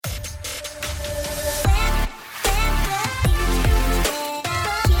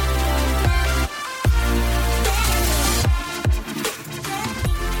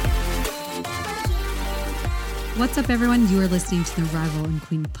up, everyone? You are listening to the Rival and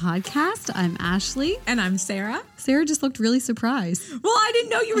Queen podcast. I'm Ashley. And I'm Sarah. Sarah just looked really surprised. Well, I didn't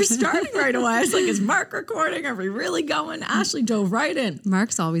know you were starting right away. I was like, is Mark recording? Are we really going? Ashley dove right in.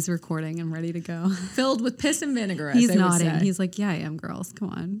 Mark's always recording and ready to go. Filled with piss and vinegar, as He's they would nodding. say. He's like, yeah, I am, girls. Come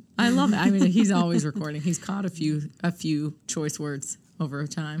on. I love it. I mean, he's always recording. He's caught a few choice words over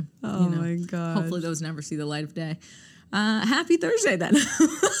time. Oh, my God. Hopefully those never see the light of day. Happy Thursday, then.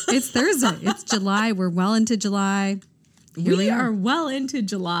 It's Thursday. It's July. We're well into July. Here we are well into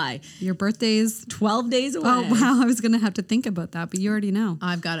July. Your birthday's 12 days away. Oh, wow. I was going to have to think about that, but you already know.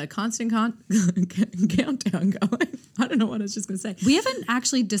 I've got a constant countdown going. I don't know what I was just going to say. We haven't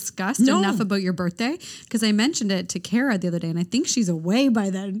actually discussed enough about your birthday because I mentioned it to Kara the other day, and I think she's away by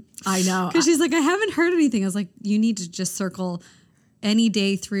then. I know. Because she's like, I haven't heard anything. I was like, you need to just circle any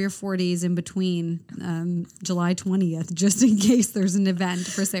day 3 or 4 days in between July 20th, just in case there's an event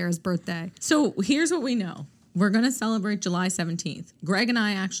for Sarah's birthday. So here's what we know. We're going to celebrate July 17th. Greg and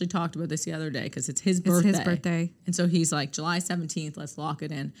I actually talked about this the other day because it's his birthday. It's his birthday. And so he's like, July 17th, let's lock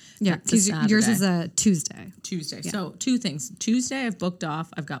it in. Yeah, because yours is a Tuesday. Yeah. So 2 things. Tuesday I've booked off.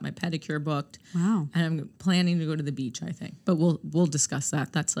 I've got my pedicure booked. Wow. And I'm planning to go to the beach, I think. But we'll discuss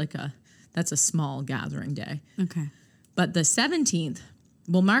that. That's a small gathering day. Okay. But the 17th,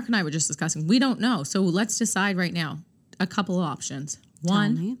 well, Mark and I were just discussing. We don't know. So let's decide right now. A couple of options.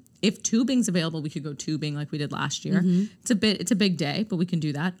 One, if tubing's available, we could go tubing like we did last year. Mm-hmm. It's a big day, but we can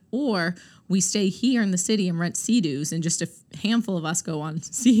do that. Or we stay here in the city and rent Sea-Doos, and just a handful of us go on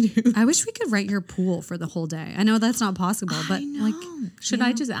Sea-Doos. I wish we could rent your pool for the whole day. I know that's not possible, but should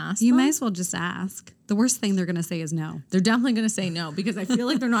I just ask? You might as well just ask. The worst thing they're going to say is no. They're definitely going to say no because I feel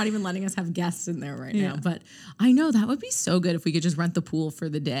like they're not even letting us have guests in there right now. But I know that would be so good if we could just rent the pool for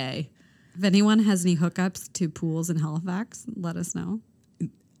the day. If anyone has any hookups to pools in Halifax, let us know.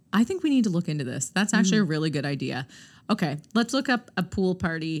 I think we need to look into this. That's actually a really good idea. Okay, let's look up a pool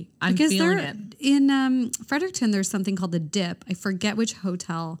party. I'm feeling it. In Fredericton, there's something called the Dip. I forget which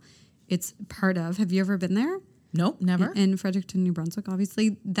hotel it's part of. Have you ever been there? Nope, never. In Fredericton, New Brunswick,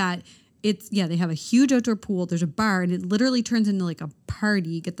 obviously. They have a huge outdoor pool. There's a bar, and it literally turns into like a party.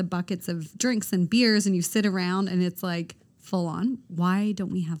 You get the buckets of drinks and beers, and you sit around, and it's like full on. Why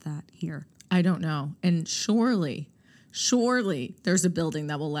don't we have that here? I don't know. And surely there's a building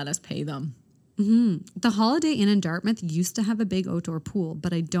that will let us pay them. Mm-hmm. The Holiday Inn in Dartmouth used to have a big outdoor pool,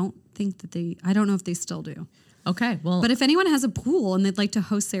 but I don't know if they still do. Okay, well. But if anyone has a pool and they'd like to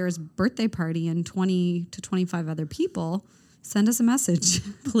host Sarah's birthday party and 20 to 25 other people, send us a message.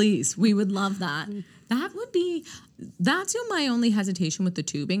 Please, we would love that. That's my only hesitation with the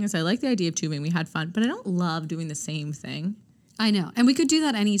tubing is I like the idea of tubing. We had fun, but I don't love doing the same thing. I know. And we could do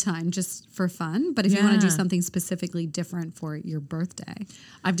that anytime just for fun. But if you want to do something specifically different for your birthday.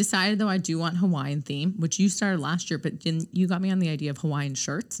 I've decided, though, I do want Hawaiian theme, which you started last year, but you got me on the idea of Hawaiian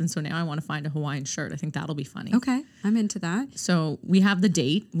shirts. And so now I want to find a Hawaiian shirt. I think that'll be funny. Okay. I'm into that. So we have the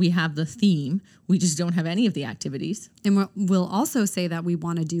date. We have the theme. We just don't have any of the activities. And we'll also say that we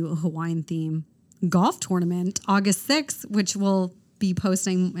want to do a Hawaiian theme golf tournament August 6th, which we'll be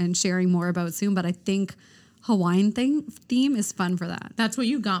posting and sharing more about soon. But I think Hawaiian theme is fun for that. That's what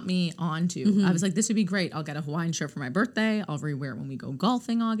you got me onto. Mm-hmm. I was like, this would be great. I'll get a Hawaiian shirt for my birthday. I'll rewear it when we go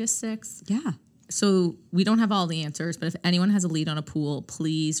golfing August 6th. Yeah. So we don't have all the answers, but if anyone has a lead on a pool,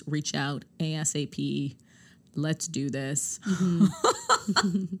 please reach out ASAP. Let's do this.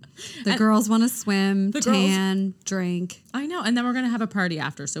 Mm-hmm. The girls want to swim, tan, drink. I know. And then we're going to have a party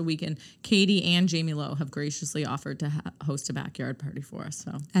after. So Katie and Jamie Lowe have graciously offered to host a backyard party for us.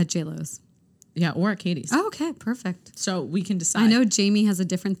 So at J-Lo's. Yeah, or at Katie's. Oh, okay, perfect. So we can decide. I know Jamie has a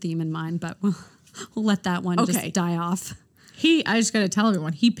different theme in mind, but we'll let that one just die off. I just got to tell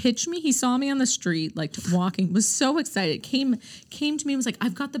everyone, he pitched me. He saw me on the street, like walking, was so excited. Came to me and was like,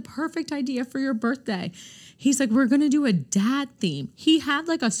 I've got the perfect idea for your birthday. He's like, we're going to do a dad theme. He had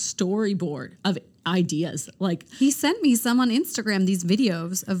like a storyboard of ideas. Like he sent me some on Instagram, these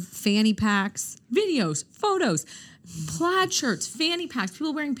videos of fanny packs. Videos, photos, plaid shirts, fanny packs,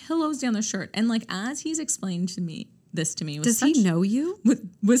 people wearing pillows down their shirt. And like, as he's explained to me, does he know you?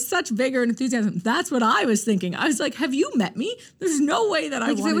 With such vigor and enthusiasm. That's what I was thinking. I was like, have you met me? There's no way that I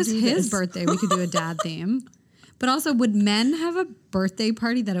want to do this. If it was his birthday, we could do a dad theme. But also, would men have a birthday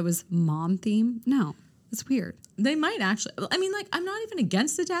party that it was mom theme? No, it's weird. They might actually. I mean, like, I'm not even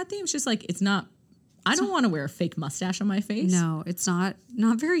against the dad theme. It's just like, it's not. I don't want to wear a fake mustache on my face. No, it's not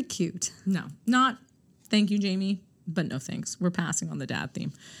very cute. No, not. Thank you, Jamie, but no thanks. We're passing on the dad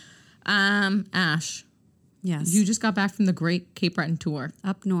theme. Ash. Yes. You just got back from the Great Cape Breton tour.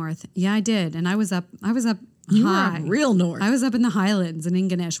 Up north. Yeah, I did. And I was up you high. were up real north. I was up in the Highlands in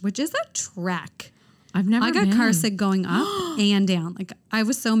Ingonish, which is a trek. I've never I got been. car sick going up and down. Like I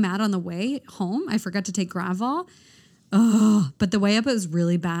was so mad on the way home. I forgot to take Gravol. Oh, but the way up, it was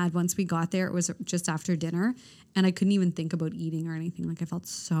really bad. Once we got there, it was just after dinner and I couldn't even think about eating or anything. Like I felt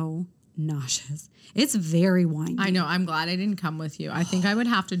so nauseous. It's very windy. I know. I'm glad I didn't come with you. I think I would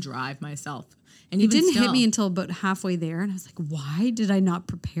have to drive myself. And it even didn't still, hit me until about halfway there. And I was like, why did I not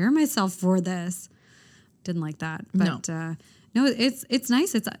prepare myself for this? Didn't like that. But no, it's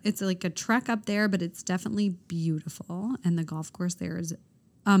nice. It's like a trek up there, but it's definitely beautiful. And the golf course there is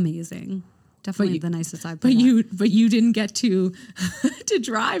amazing. Definitely the nicest I've been. But you didn't get to to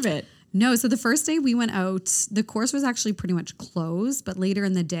drive it. No, so the first day we went out, the course was actually pretty much closed. But later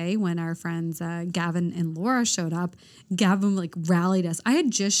in the day, when our friends Gavin and Laura showed up, Gavin like rallied us. I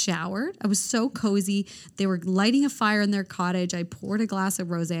had just showered. I was so cozy. They were lighting a fire in their cottage. I poured a glass of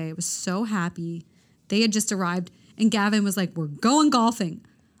rosé. I was so happy. They had just arrived, and Gavin was like, "We're going golfing."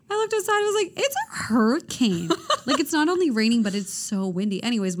 I looked outside. I was like, "It's a hurricane." Like it's not only raining, but it's so windy.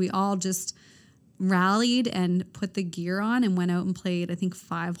 Anyways, we all just rallied and put the gear on and went out and played, I think,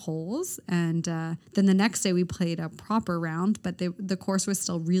 5 holes. And then the next day we played a proper round, but the course was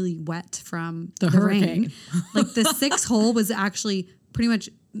still really wet from the hurricane. rain. Like the 6th hole was actually pretty much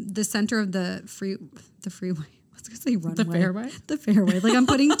the center of the freeway. I was going to say runway. The fairway? The fairway. Like I'm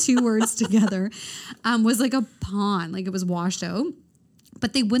putting 2 words together. Was like a pond. Like it was washed out.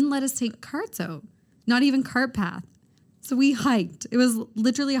 But they wouldn't let us take carts out. Not even cart path. So we hiked. It was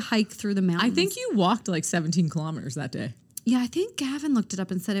literally a hike through the mountains. I think you walked like 17 kilometers that day. Yeah, I think Gavin looked it up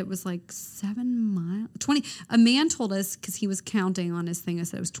and said it was like 7 miles. 20. A man told us, because he was counting on his thing, I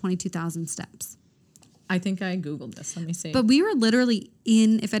said it was 22,000 steps. I think I Googled this. Let me see. But we were literally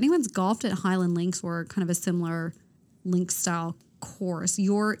if anyone's golfed at Highland Links or kind of a similar link style course,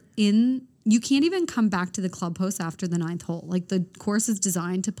 you can't even come back to the club post after the 9th hole. Like the course is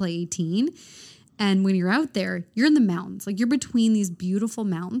designed to play 18. And when you're out there, you're in the mountains. Like you're between these beautiful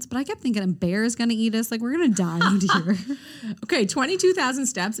mountains. But I kept thinking a bear is going to eat us. Like we're going to die out here. Okay, 22,000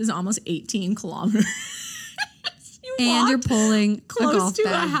 steps is almost 18 kilometers. You're pulling a close golf to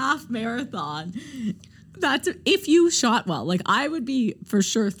bag. a half marathon. That's if you shot well. Like I would be for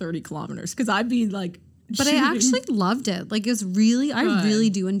sure 30 kilometers because I'd be like. But shooting. I actually loved it. Like it was really, I really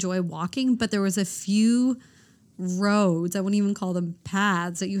do enjoy walking. But there was a few roads, I wouldn't even call them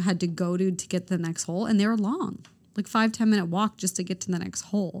paths, that you had to go to get to the next hole, and they were long, like 5-10 minute walk just to get to the next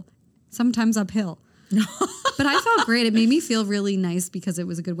hole, sometimes uphill. But I felt great. It made me feel really nice because it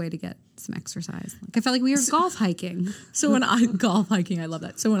was a good way to get some exercise. Like I felt like we were golf hiking. So golf hiking, I love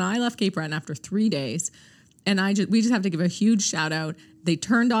that. So when I left Cape Breton after 3 days, and we just have to give a huge shout out. They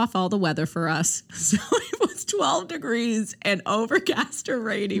turned off all the weather for us. So it was 12 degrees and overcast or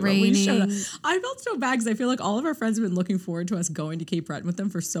rainy when we showed up. I felt so bad because I feel like all of our friends have been looking forward to us going to Cape Breton with them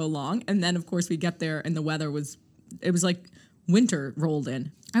for so long. And then, of course, we get there and the weather was like winter rolled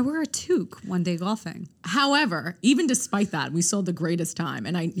in. I wore a toque one day golfing. However, even despite that, we still had the greatest time.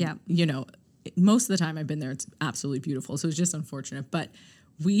 And most of the time I've been there, it's absolutely beautiful. So it was just unfortunate. But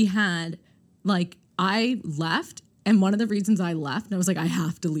we had, I left. And one of the reasons I left, and I was like, I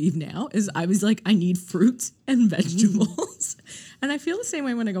have to leave now, is I was like, I need fruits and vegetables. And I feel the same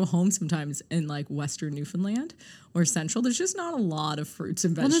way when I go home sometimes in like Western Newfoundland or Central. There's just not a lot of fruits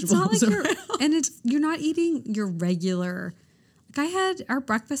and vegetables. Well, it's not like you're not eating your regular. Like our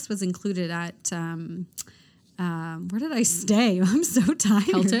breakfast was included at, where did I stay? I'm so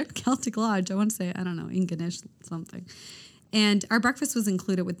tired. Celtic Lodge. I want to say, I don't know, Ingonish something. And our breakfast was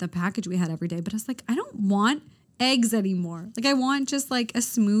included with the package we had every day. But I was like, I don't want eggs anymore. Like I want just like a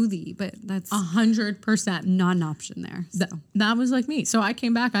smoothie, but that's 100% not an option there. So. That was like me. So I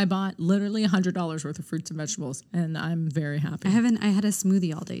came back, I bought literally $100 worth of fruits and vegetables and I'm very happy. I had a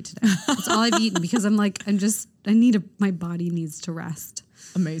smoothie all day today. That's all I've eaten because I'm like, my body needs to rest.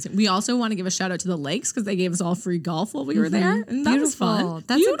 Amazing. We also want to give a shout out to the lakes because they gave us all free golf while we were there. And that was fun.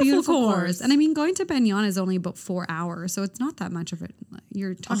 That's a beautiful course. And I mean, going to Benyon is only about 4 hours, so it's not that much of it.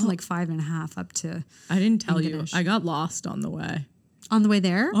 You're talking like 5.5 up to. I didn't tell you. I got lost on the way. On the way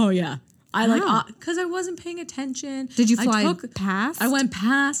there? Oh, yeah. Because I wasn't paying attention. Did you fly past? I went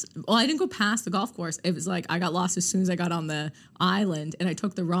past. Well, I didn't go past the golf course. It was like I got lost as soon as I got on the island and I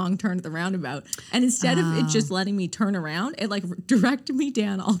took the wrong turn at the roundabout. And instead of it just letting me turn around, it like directed me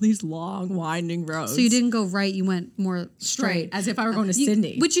down all these long, winding roads. So you didn't go right, you went more straight. As if I were going to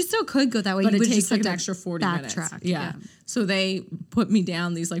Sydney. Which you still could go that way. But it takes like an extra 40 minutes. Yeah. So they put me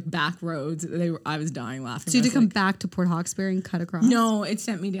down these like back roads. I was dying laughing. So you had to come back to Port Hawkesbury and cut across? No, it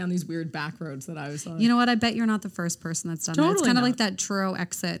sent me down these weird back roads that I was like. You know what? I bet you're not the first person that's done that. It's kind of like that Truro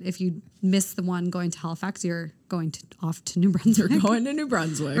exit. If you miss the one going to Halifax, you're going off to New Brunswick. You're going to New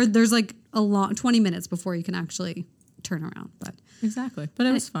Brunswick. Or there's like a long 20 minutes before you can actually turn around. But exactly. But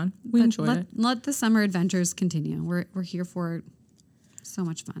it was fun. We enjoyed it. Let the summer adventures continue. We're here for it. So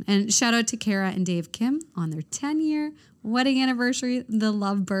much fun. And shout out to Kara and Dave Kim on their 10-year wedding anniversary. The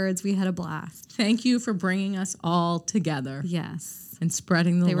Lovebirds. We had a blast. Thank you for bringing us all together. Yes. And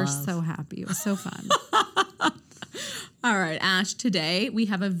spreading the love. They were so happy. It was so fun. All right, Ash, today we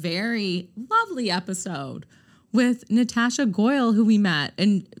have a very lovely episode with Nitasha Goel, who we met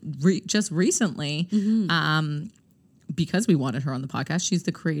and just recently because we wanted her on the podcast. She's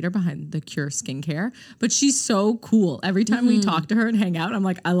the creator behind the Cure skincare, but she's so cool. Every time we talk to her and hang out, I'm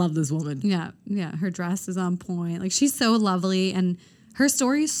like, I love this woman. Yeah. Her dress is on point. Like, she's so lovely, and her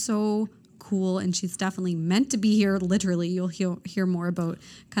story is so cool, and she's definitely meant to be here. Literally, you'll hear more about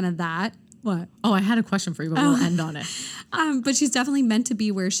kind of that. What? Oh, I had a question for you, but we'll end on it. But she's definitely meant to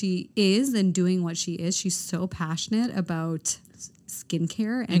be where she is and doing what she is. She's so passionate about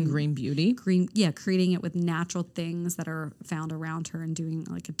skincare and green beauty. Creating it with natural things that are found around her, and doing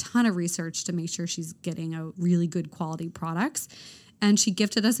like a ton of research to make sure she's getting out really good quality products. And she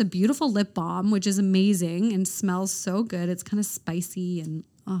gifted us a beautiful lip balm, which is amazing and smells so good. It's kind of spicy and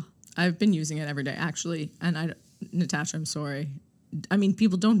I've been using it every day, actually. And Nitasha, I'm sorry. I mean,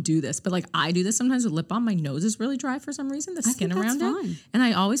 people don't do this, but like I do this sometimes with lip balm. My nose is really dry for some reason, the skin around it. And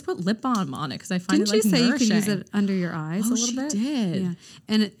I always put lip balm on it because I find it like nourishing. Didn't she say you could use it under your eyes a little bit? She did.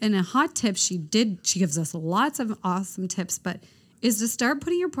 Yeah. And a hot tip she gives us lots of awesome tips, but is to start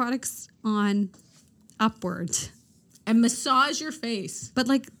putting your products on upward. And massage your face. But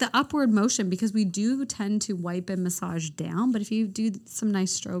like the upward motion, because we do tend to wipe and massage down. But if you do some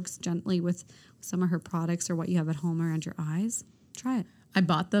nice strokes gently with some of her products or what you have at home around your eyes, try it. I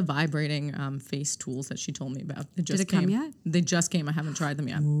bought the vibrating face tools that she told me about. Did it come yet? They just came. I haven't tried them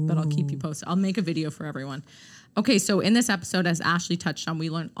yet, but I'll keep you posted. I'll make a video for everyone. Okay, so in this episode, as Ashley touched on, we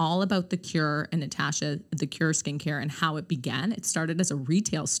learned all about the Cure and Nitasha, the Cure skincare, and how it began. It started as a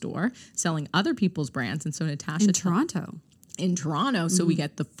retail store selling other people's brands, and so Nitasha in Toronto. So we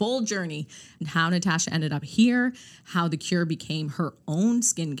get the full journey and how Nitasha ended up here, how the Cure became her own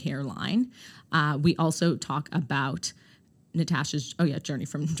skincare line. We also talk about Natasha's journey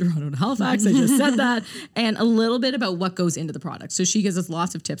from Toronto to Halifax. I just said that. And a little bit about what goes into the product. So she gives us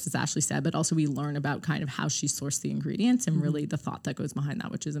lots of tips, as Ashley said, but also we learn about kind of how she sourced the ingredients and really the thought that goes behind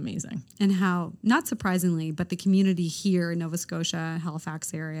that, which is amazing. And how, not surprisingly, but the community here in Nova Scotia,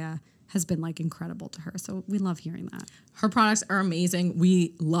 Halifax area has been like incredible to her. So we love hearing that. Her products are amazing.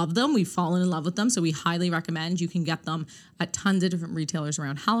 We love them. We've fallen in love with them. So we highly recommend. You can get them at tons of different retailers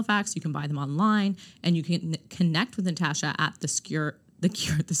around Halifax. You can buy them online, and you can connect with Nitasha at the Cure.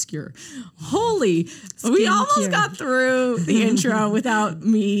 Holy, we almost got through the intro without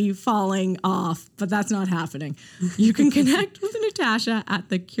me falling off, but that's not happening. You can connect with Nitasha at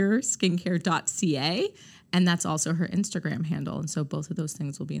thecureskincare.ca. And that's also her Instagram handle. And so both of those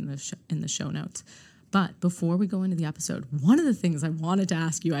things will be in the show notes. But before we go into the episode, one of the things I wanted to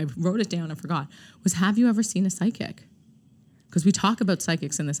ask you, I wrote it down and forgot, was have you ever seen a psychic? Because we talk about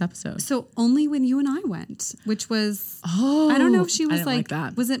psychics in this episode. So only when you and I went, which was, I don't know if she was like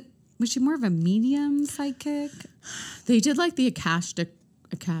that. Was she more of a medium psychic? They did like the Akashic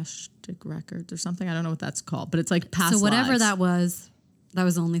records or something. I don't know what that's called, but it's like past lives. So whatever that was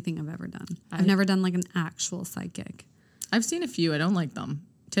the only thing I've ever done. I've never done like an actual psychic. I've seen a few. I don't like them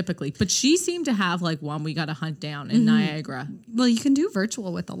typically, but she seemed to have like one we got to hunt down in Niagara. Well, you can do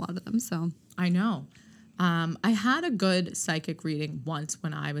virtual with a lot of them, so. I know. I had a good psychic reading once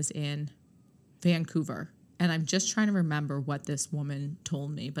when I was in Vancouver, and I'm just trying to remember what this woman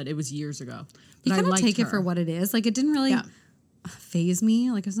told me, but it was years ago. You kind of take it for what it is. Like, it didn't really faze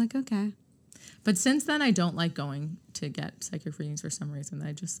me. Like, I was like, okay. But since then, I don't like going to get psychic readings for some reason.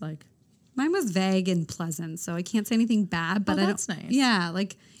 I just like... Mine was vague and pleasant, so I can't say anything bad, but that's nice. Yeah,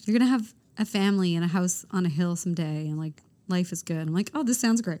 like, you're going to have a family and a house on a hill someday, and like, life is good. I'm like, oh, this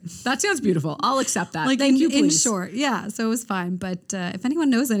sounds great. That sounds beautiful. I'll accept that. Like, Thank you, please. In short, yeah, so it was fine. But if anyone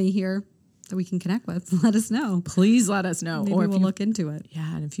knows any here that we can connect with, let us know. Please let us know. Maybe we'll look into it.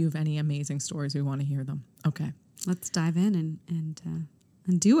 Yeah, and if you have any amazing stories, we want to hear them. Okay. Let's dive in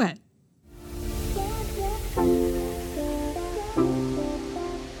and do it.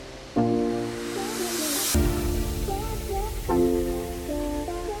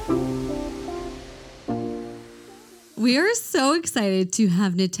 We are so excited to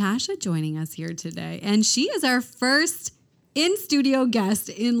have Nitasha joining us here today. And she is our first in-studio guest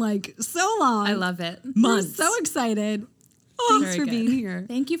in like so long. I love it. Months. We're so excited. Thanks for being here.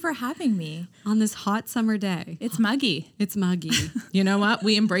 Thank you for having me. On this hot summer day. It's muggy. It's muggy. You know what?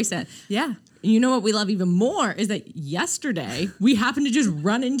 We embrace it. Yeah. You know what we love even more is that yesterday we happened to just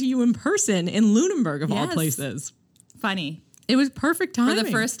run into you in person in Lunenburg of all places. Funny. It was perfect timing. For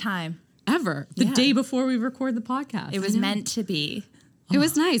the first time. Ever. The day before we record the podcast. It was meant to be. It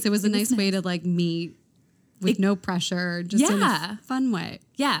was nice. It was a nice way to like meet with no pressure, just in a fun way.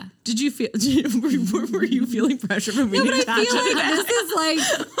 Yeah. Did you feel, were you feeling pressure from meeting Nitasha? I feel like this is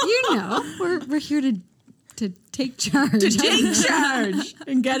like, we're here to take charge. To take charge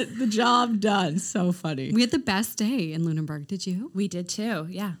and get the job done. So funny. We had the best day in Lunenburg. Did you? We did too.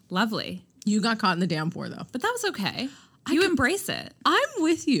 Yeah. Lovely. You got caught in the downpour though. But that was okay. You embrace it. I'm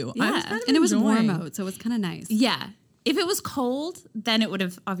with you. Yeah. I was kind of and it was enjoying. warm out, so it was kind of nice. Yeah. If it was cold, then it would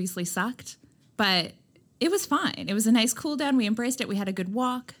have obviously sucked. But it was fine. It was a nice cool down. We embraced it. We had a good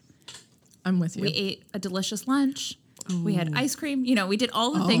walk. I'm with you. We ate a delicious lunch. We had ice cream. You know, we did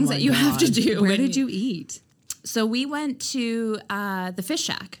all the things that you have to do. Where did you eat? So we went to the Fish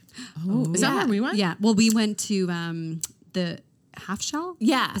Shack. Oh, is that where we went? Yeah. Well, we went to the half shell.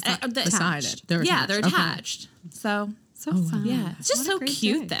 Yeah. Beside it. They're attached. they're attached. So Fun. yeah, it's just What a so great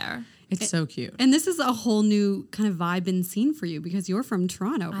cute day. there. It's so cute. And this is a whole new kind of vibe and scene for you because you're from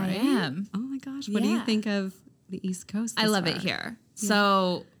Toronto, right? I am. Oh my gosh. What do you Yeah. think of the East Coast? I love it here.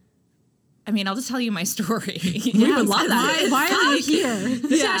 So, I mean, I'll just tell you my story. We would love that. Why are you here?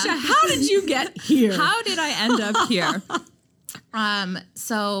 Natasha, how did you get here? How did I end up here?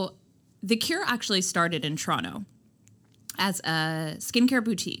 So The Cure actually started in Toronto as a skincare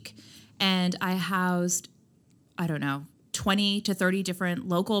boutique. And I housed, I don't know, 20 to 30 different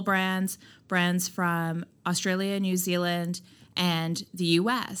local brands from Australia, New Zealand, and the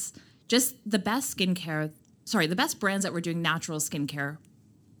US. Just the best the best brands that were doing natural skincare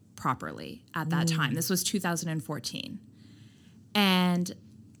properly at that time. This was 2014. And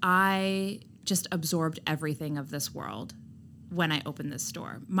I just absorbed everything of this world when I opened this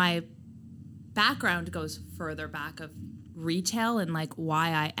store. My background goes further back of retail and like why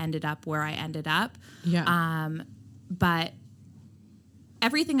I ended up where I ended up. Yeah. But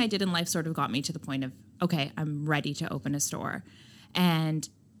everything I did in life sort of got me to the point of, okay, I'm ready to open a store. And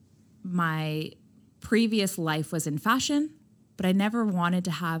my previous life was in fashion, but I never wanted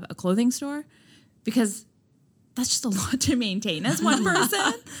to have a clothing store because that's just a lot to maintain as one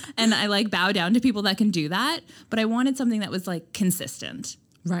person. And I like bow down to people that can do that. But I wanted something that was like consistent.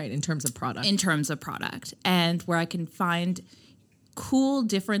 Right, in terms of product. And where I can find cool,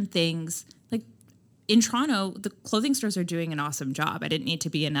 different things. Like in Toronto, the clothing stores are doing an awesome job. I didn't need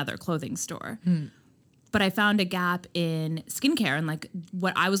to be another clothing store. But I found a gap in skincare and like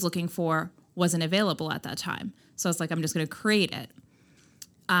what I was looking for wasn't available at that time. So I was like, I'm just going to create it.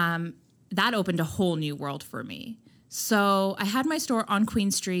 That opened a whole new world for me. So I had my store on Queen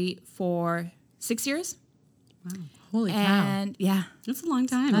Street for 6 years. Wow. Holy cow. And yeah, That's a long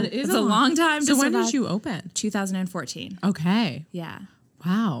time. That is it's a long time. So to when survive. did you open? 2014. Okay. Yeah.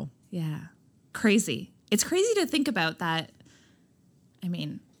 Wow. Yeah. Crazy. It's crazy to think about that. I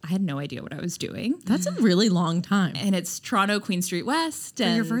mean, I had no idea what I was doing. That's a really long time. And it's Toronto, Queen Street West.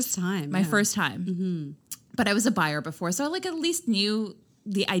 And your first time. My first time. But I was a buyer before. So I like at least knew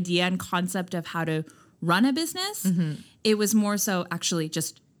the idea and concept of how to run a business. It was more so actually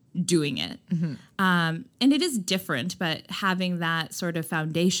just doing it. And it is different, but having that sort of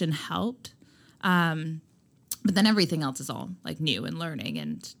foundation helped. But then everything else is all like new and learning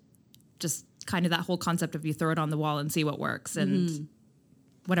and just kind of that whole concept of you throw it on the wall and see what works and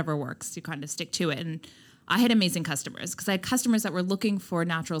whatever works, you kind of stick to it. And I had amazing customers because I had customers that were looking for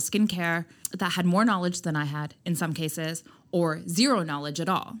natural skincare that had more knowledge than I had in some cases or zero knowledge at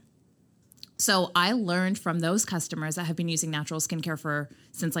all. So I learned from those customers that have been using natural skincare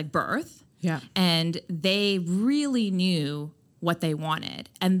since like birth. Yeah. And they really knew what they wanted.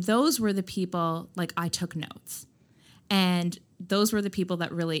 And those were the people, like I took notes. And those were the people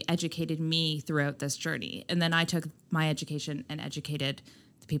that really educated me throughout this journey. And then I took my education and educated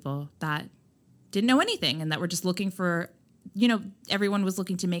the people that didn't know anything and that were just looking for, everyone was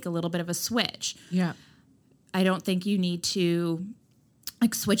looking to make a little bit of a switch. Yeah. I don't think you need to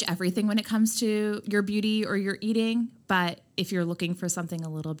like switch everything when it comes to your beauty or your eating. But if you're looking for something a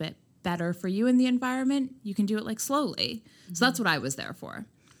little bit better for you in the environment, you can do it like slowly. So that's what I was there for.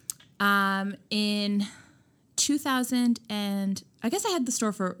 In 2000 and I guess I had the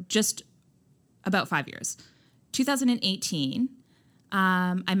store for just about 5 years. 2018,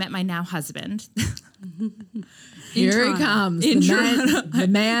 I met my now husband. Here he comes. The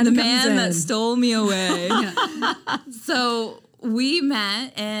man that stole me away. So we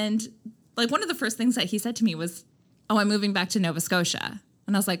met, and like one of the first things that he said to me was, "Oh, I'm moving back to Nova Scotia."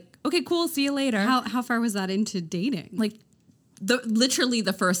 And I was like, "Okay, cool. See you later." How far was that into dating? Like literally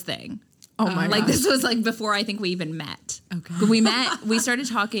the first thing. Oh my Like gosh. this was like before I think we even met. Okay. We started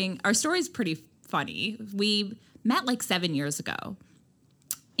talking. Our story's pretty funny. We met like 7 years ago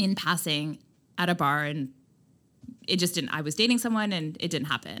in passing at a bar, and it just didn't, I was dating someone and it didn't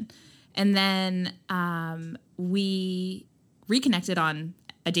happen. And then we reconnected on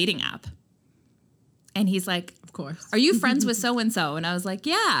a dating app. And he's like, Of course. "Are you friends with so-and-so?" And I was like,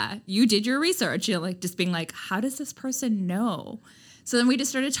 "Yeah, you did your research." You know, like just being like, how does this person know? So then we just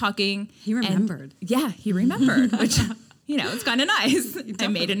started talking. He remembered. Yeah, he remembered, which, you know, it's kind of nice. I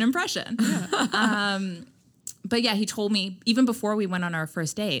made an impression. Yeah. But yeah, he told me even before we went on our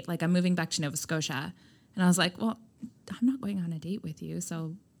first date, like, I'm moving back to Nova Scotia. And I was like, well, I'm not going on a date with you.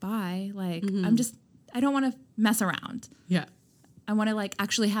 So bye. Like, I don't want to mess around. Yeah. I want to like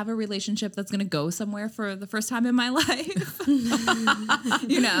actually have a relationship that's going to go somewhere for the first time in my life.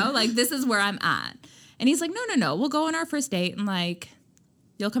 You know, like this is where I'm at. And he's like, no. We'll go on our first date and like,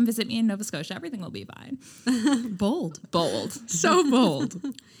 you'll come visit me in Nova Scotia. Everything will be fine. Bold. So bold.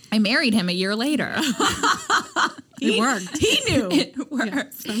 I married him a year later. It worked. He knew. It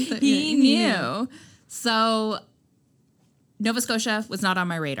worked. He knew. So Nova Scotia was not on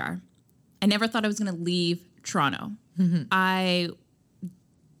my radar. I never thought I was going to leave Toronto. Mm-hmm. I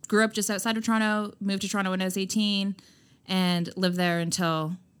grew up just outside of Toronto, moved to Toronto when I was 18, and lived there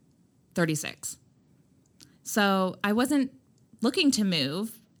until 36. So I wasn't looking to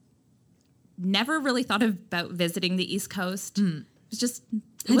move. Never really thought about visiting the East Coast. It was just,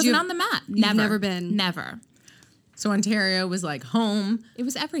 it wasn't on the map. Never been? Never. So Ontario was like home. It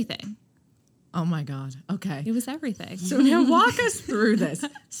was everything. Oh my God. Okay. It was everything. So now walk us through this.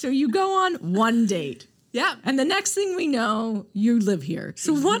 So you go on one date. Yeah. And the next thing we know, you live here.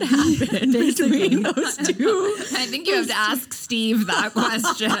 So what happened between those two? I think you have to ask Steve that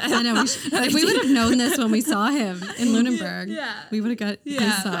question. I know. If we would have known this when we saw him in Lunenburg, we would have got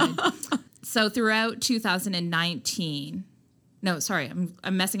his side. So throughout 2019, no, sorry,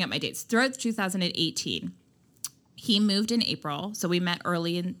 I'm messing up my dates. Throughout 2018, he moved in April. So we met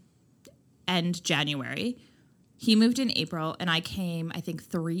early in end January. He moved in April, and I came, I think,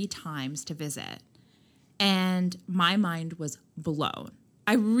 3 times to visit. And my mind was blown.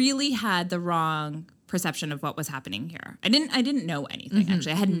 I really had the wrong perception of what was happening here. I didn't know anything,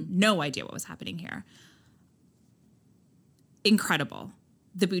 actually. I had no idea what was happening here. Incredible.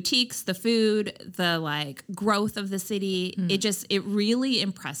 The boutiques, the food, the like growth of the city, it really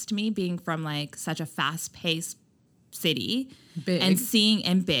impressed me being from like such a fast-paced city. Big. And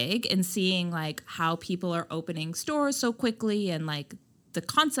seeing like how people are opening stores so quickly and like the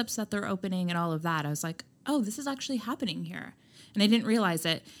concepts that they're opening and all of that. I was like, oh, this is actually happening here. And I didn't realize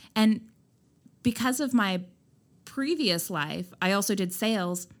it. And because of my previous life, I also did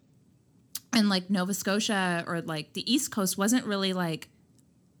sales, and like Nova Scotia or like the East Coast wasn't really like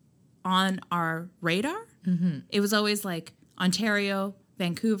on our radar. Mm-hmm. It was always like Ontario,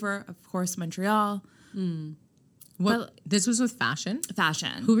 Vancouver, of course, Montreal. This was with fashion?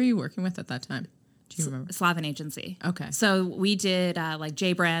 Fashion. Who were you working with at that time? Do you remember? Slavin Agency. Okay. So we did like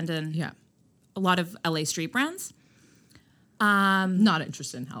J Brand and a lot of LA street brands. Not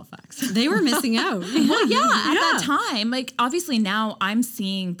interested in Halifax. They were missing out. Well, yeah, at that time, like obviously now I'm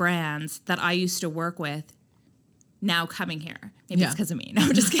seeing brands that I used to work with now coming here. Maybe it's because of me. No,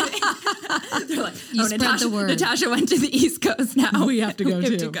 I'm just kidding. They're like, You spread the word. Natasha went to the East Coast now. We have to go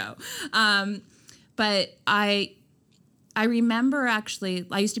too. To go. But I remember actually,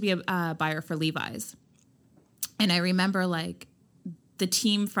 I used to be a buyer for Levi's. And I remember like the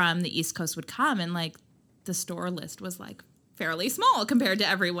team from the East Coast would come and like the store list was like fairly small compared to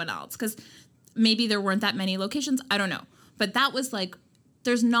everyone else because maybe there weren't that many locations. I don't know. But that was like,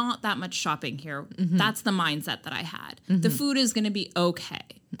 there's not that much shopping here. Mm-hmm. That's the mindset that I had. Mm-hmm. The food is going to be okay.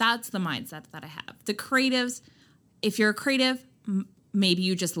 That's the mindset that I have. The creatives, if you're a creative, maybe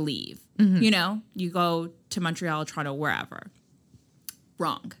you just leave. Mm-hmm. You know, you go to Montreal, Toronto, wherever.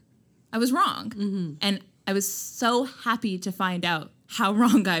 Wrong. I was wrong. Mm-hmm. And I was so happy to find out how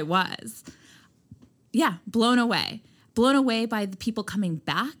wrong I was. Yeah, blown away. Blown away by the people coming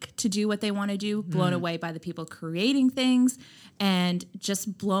back to do what they want to do. Blown away by the people creating things. And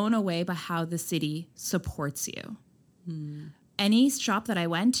just blown away by how the city supports you. Any shop that I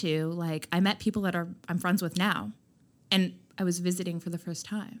went to, like I met people that I'm friends with now. And I was visiting for the first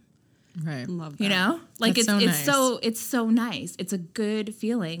time. Right. Love that. You know, like That's it's so nice. It's a good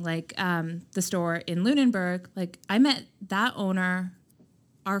feeling. Like the store in Lunenburg, like I met that owner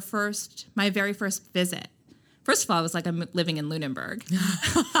my very first visit. First of all, I was like, I'm living in Lunenburg.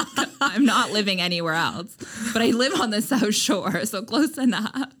 I'm not living anywhere else, but I live on the South Shore, so close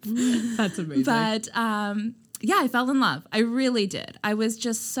enough. That's amazing. But yeah, I fell in love. I really did. I was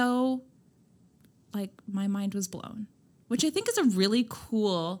just so like my mind was blown, which I think is a really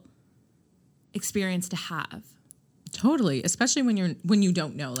cool experience to have. Totally, especially when you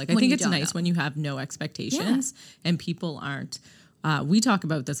don't know. Like, I think it's nice when you have no expectations and people aren't. We talk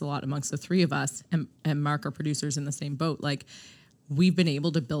about this a lot amongst the three of us, and Mark, our producers, in the same boat. Like, we've been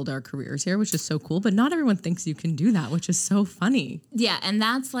able to build our careers here, which is so cool. But not everyone thinks you can do that, which is so funny. Yeah, and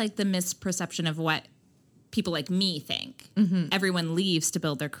that's like the misperception of what people like me think. Everyone leaves to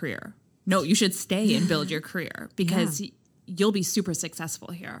build their career. No, you should stay and build your career because you'll be super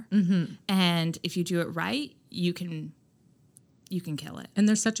successful here. And if you do it right, you can kill it. And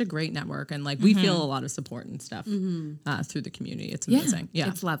there's such a great network, and like we feel a lot of support and stuff through the community. It's amazing. Yeah,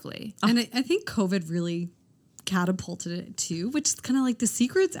 it's lovely. And I think COVID really catapulted it too, which is kind of like the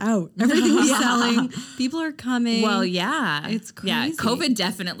secret's out. Everything's selling. People are coming. Well, yeah, it's crazy. Yeah, COVID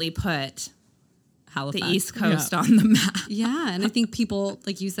definitely put Halifax. the East Coast on the map. Yeah, and I think people,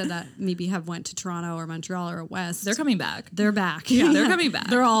 like you said, that maybe have went to Toronto or Montreal or West. They're coming back. They're back. Yeah, they're coming back.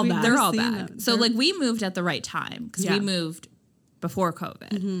 They're all back. They're all Seeing back. them. So like we moved at the right time because we moved before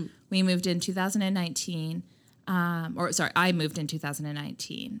COVID. We moved in 2019, I moved in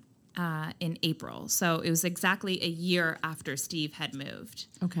 2019 in April. So it was exactly a year after Steve had moved.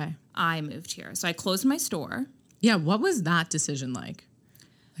 Okay. I moved here. So I closed my store. Yeah, what was that decision like?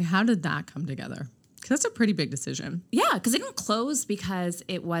 Like, how did that come together? Because that's a pretty big decision. Yeah, because I didn't close because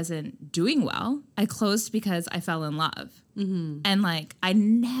it wasn't doing well. I closed because I fell in love. And like, I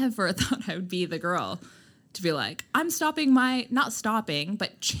never thought I would be the girl to be like, I'm not stopping,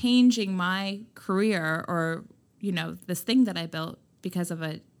 but changing my career or, this thing that I built because of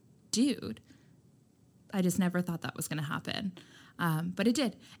a dude. I just never thought that was going to happen. But it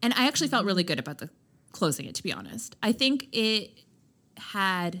did. And I actually felt really good about the closing it, to be honest. I think I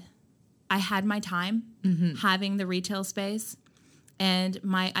had my time having the retail space, and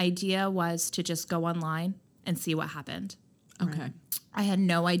my idea was to just go online and see what happened. Okay. I had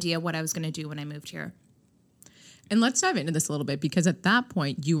no idea what I was going to do when I moved here. And let's dive into this a little bit, because at that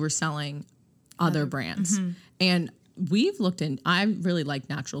point you were selling other brands. And we've looked in, I really like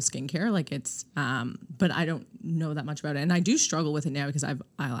natural skincare. Like it's, but I don't know that much about it. And I do struggle with it now because I have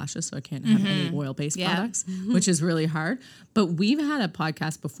eyelashes, so I can't have any oil-based products, which is really hard. But we've had a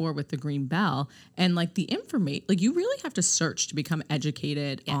podcast before with the Green Bell, and like the information, like you really have to search to become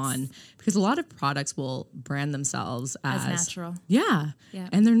educated on, because a lot of products will brand themselves as natural. Yeah. Yeah.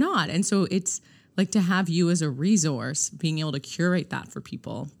 And they're not. And so it's like to have you as a resource, being able to curate that for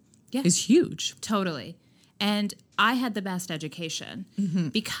people is huge. Totally. And I had the best education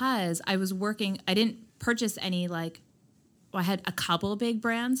because I was working, I didn't purchase any I had a couple of big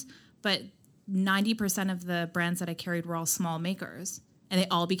brands, but 90% of the brands that I carried were all small makers, and they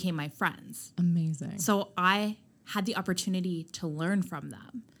all became my friends. Amazing. So I had the opportunity to learn from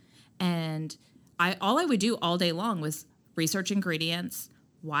them. And all I would do all day long was research ingredients,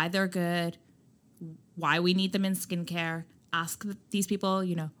 why they're good, why we need them in skincare, ask these people,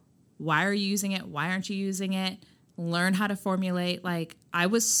 why are you using it? Why aren't you using it? Learn how to formulate. Like, I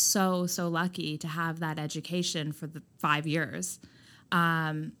was so, so lucky to have that education for the 5 years.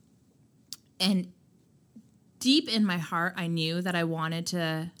 And deep in my heart, I knew that I wanted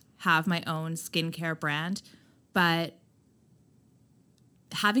to have my own skincare brand, but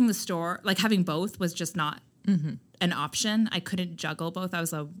having the store, having both was just not an option. I couldn't juggle both. I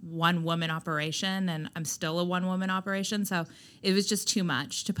was a one-woman operation, and I'm still a one-woman operation. So it was just too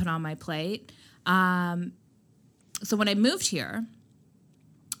much to put on my plate. So when I moved here,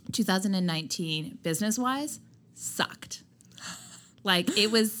 2019, business-wise, sucked.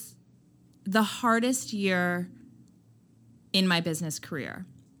 It was the hardest year in my business career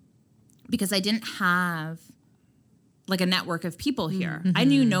because I didn't have a network of people here. I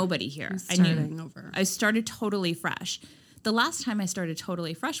knew nobody here. I started totally fresh. The last time I started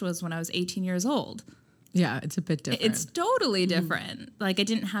totally fresh was when I was 18 years old. Yeah, it's a bit different. It's totally different. I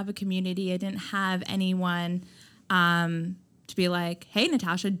didn't have a community. I didn't have anyone to be like, hey,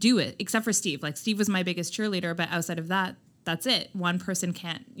 Nitasha, do it. Except for Steve. Steve was my biggest cheerleader, but outside of that, that's it. One person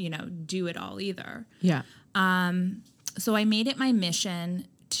can't, do it all either. Yeah. So I made it my mission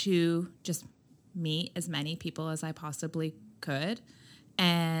to just meet as many people as I possibly could,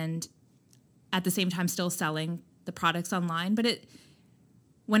 and at the same time still selling the products online. But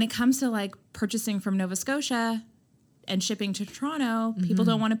when it comes to purchasing from Nova Scotia and shipping to Toronto, people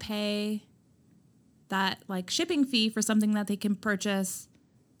don't want to pay that shipping fee for something that they can purchase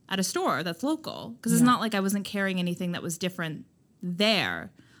at a store that's local, because it's not like I wasn't carrying anything that was different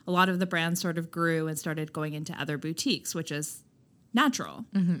there. A lot of the brands sort of grew and started going into other boutiques, which is natural.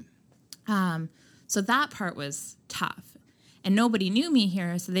 So that part was tough. And nobody knew me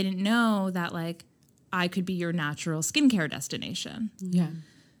here, so they didn't know that I could be your natural skincare destination. Yeah.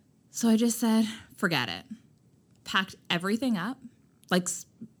 So I just said, forget it. Packed everything up, like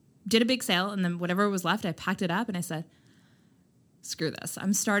did a big sale, and then whatever was left, I packed it up and I said, screw this.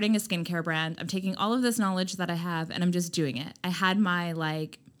 I'm starting a skincare brand. I'm taking all of this knowledge that I have and I'm just doing it. I had my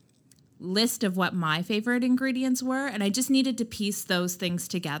like list of what my favorite ingredients were, and I just needed to piece those things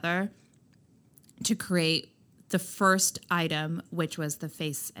together to create the first item, which was the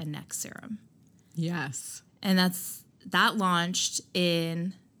face and neck serum. Yes. And that launched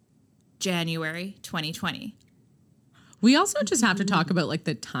in January 2020. We also just have to talk about like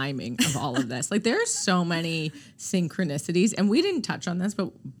the timing of all of this. Like there are so many synchronicities, and we didn't touch on this,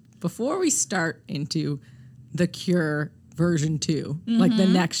 but before we start into the Cure version 2, like the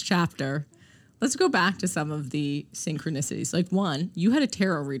next chapter, let's go back to some of the synchronicities. Like one, you had a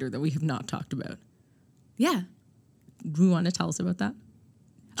tarot reader that we have not talked about. Yeah. Do you want to tell us about that?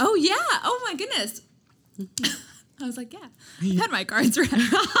 Oh, yeah. Oh, my goodness. I was like, yeah, I've had my cards read.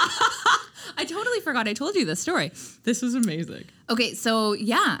 I totally forgot I told you this story. This was amazing. Okay, so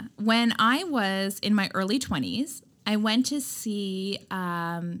yeah, when I was in my early 20s, I went to see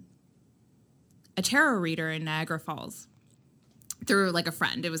a tarot reader in Niagara Falls through like a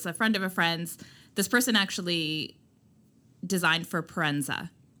friend. It was a friend of a friend's. This person actually designed for Parenza.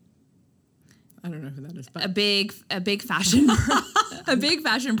 I don't know who that is, but a big fashion a big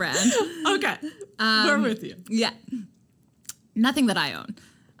fashion brand. okay. We're with you. Yeah. Nothing that I own.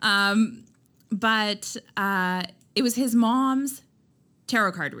 But it was his mom's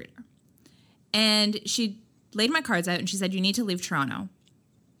tarot card reader. And she laid my cards out and she said, you need to leave Toronto. And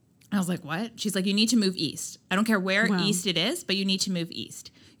I was like, what? She's like, you need to move east. I don't care where east it is, but you need to move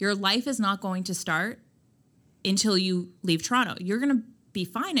east. Your life is not going to start until you leave Toronto. You're going to be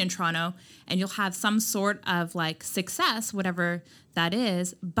fine in Toronto and you'll have some sort of like success, whatever that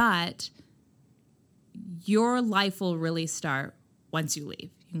is, but your life will really start once you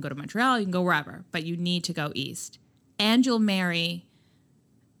leave. You can go to Montreal, you can go wherever, but you need to go east. And you'll marry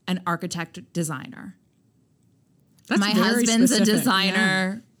an architect designer. That's my very husband's specific. a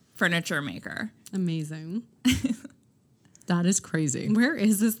designer furniture maker. Amazing. That is crazy. Where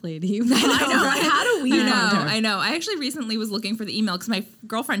is this lady? I know, right? How do we know? her. I know. I actually recently was looking for the email because my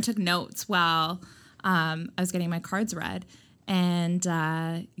girlfriend took notes while I was getting my cards read. And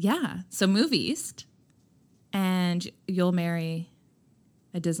so move east and you'll marry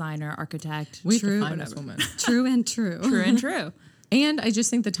a designer, architect. We have to True. find this woman. True and true. True and true. And I just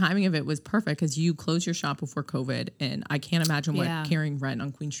think the timing of it was perfect because you closed your shop before COVID, and I can't imagine what Yeah. carrying rent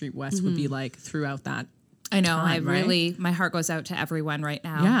on Queen Street West would be like throughout that. I know. time, I right? really, my heart goes out to everyone right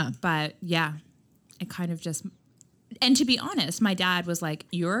now. Yeah. But yeah, it kind of just, and to be honest, my dad was like,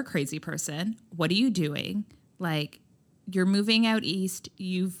 you're a crazy person. What are you doing? Like, you're moving out east.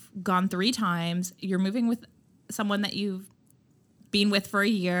 You've gone 3 times. You're moving with someone that you've been with for a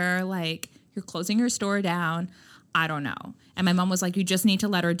year. Like, you're closing your store down. I don't know. And my mom was like, you just need to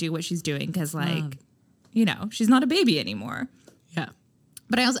let her do what she's doing because, like, you know, she's not a baby anymore. Yeah.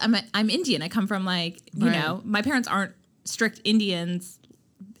 But I'm Indian. I come from like, you Right. know, my parents aren't strict Indians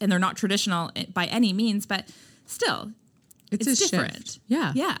and they're not traditional by any means, but still, it's a different. shift.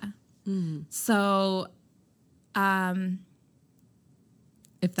 Yeah. Yeah. So,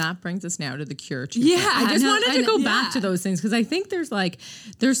 If that brings us now to the Cure 2. Yeah, I just I know, wanted to go yeah. back to those things because I think there's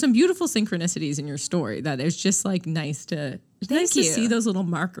some beautiful synchronicities in your story that it's just like nice to you. see those little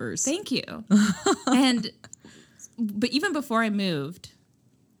markers. thank you. But even before I moved,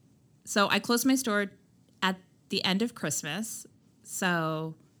 so I closed my store at the end of Christmas.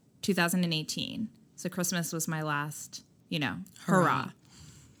 So 2018. So Christmas was my last, you know, hurrah.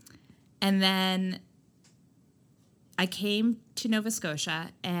 And then I came to Nova Scotia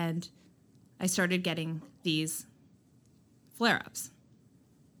and I started getting these flare-ups,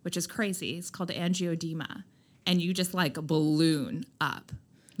 which is crazy. It's called angioedema. And you just like balloon up.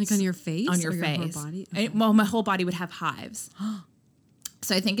 Like on your face? On your or face. whole body? Well, my whole body would have hives.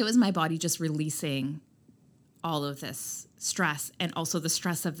 So I think it was my body just releasing all of this stress and also the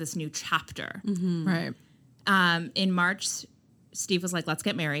stress of this new chapter. Right. In March, Steve was like, let's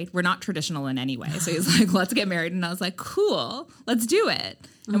get married. We're not traditional in any way. So he's like, let's get married. And I was like, cool, let's do it.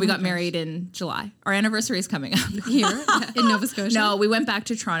 And we got married in July. Our anniversary is coming up. Here in Nova Scotia? No, we went back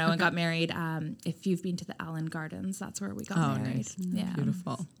to Toronto and got married. If you've been to the Allen Gardens, that's where we got married. Nice. Yeah.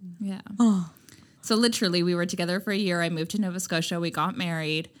 Beautiful. Yeah. Oh. So literally, we were together for a year. I moved to Nova Scotia. We got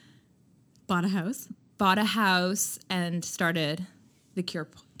married, Bought a house. and started the Cure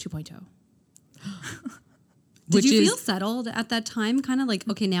 2.0. Did you feel settled at that time? Kind of like,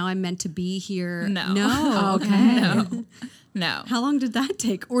 okay, now I'm meant to be here. No. No. Okay. No. No. How long did that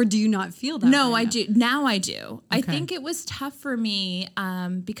take? Or do you not feel that? No, right I now? do. Now I do. I Okay. think it was tough for me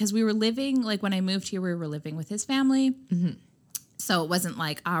because we were living, like when I moved here, we were living with his family. So it wasn't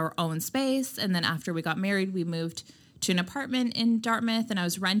like our own space. And then after we got married, we moved to an apartment in Dartmouth and I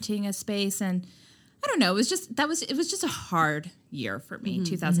was renting a space. And I don't know, it was just a hard year for me,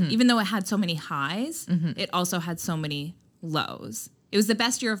 2000. Even though it had so many highs, it also had so many lows. It was the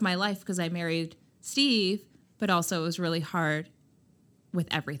best year of my life because I married Steve, but also it was really hard with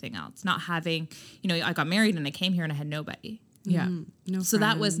everything else. Not having, I got married and I came here and I had nobody. Yeah. No So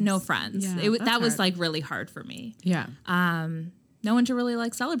that was friends. no friends. Yeah, That that's was hard. like really hard for me. Yeah. No one to really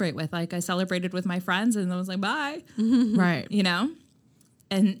like celebrate with. Like I celebrated with my friends and I was like, bye, Right.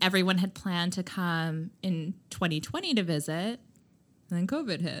 And everyone had planned to come in 2020 to visit and then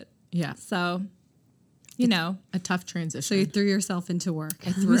COVID hit. Yeah. So, A tough transition. So you threw yourself into work.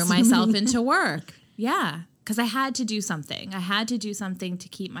 I threw myself into work. Yeah. Because I had to do something. I had to do something to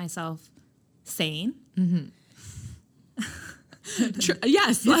keep myself sane.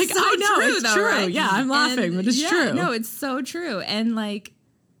 Yes. Like, so I know. true, It's though, true. right? Yeah. I'm laughing, And but it's yeah, true. No, it's so true. And like,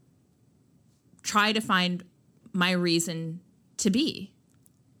 try to find my reason to be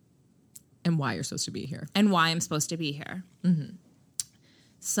And why you're supposed to be here. and why I'm supposed to be here.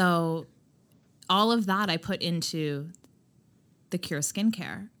 So all of that I put into the Cure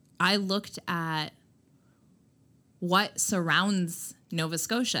skincare. I looked at what surrounds Nova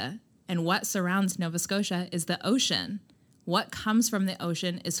Scotia, and what surrounds Nova Scotia is the ocean. What comes from the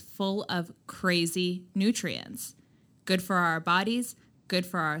ocean is full of crazy nutrients. Good for our bodies, good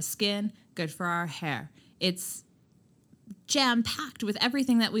for our skin, good for our hair. It's jam-packed with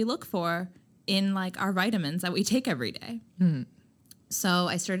everything that we look for in like our vitamins that we take every day. So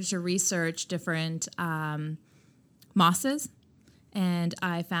I started to research different mosses, and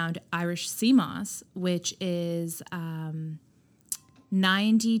I found Irish sea moss, which is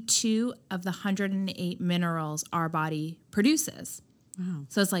 92 of the 108 minerals our body produces. Wow.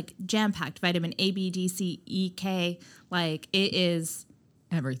 So it's like jam-packed, vitamin A, B, D, C, E, K. Like it is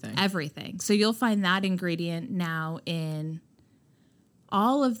Everything. everything. So you'll find that ingredient now in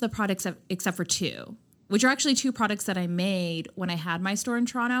all of the products except for two, which are actually two products that I made when I had my store in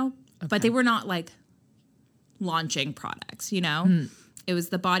Toronto, but they were not like launching products, It was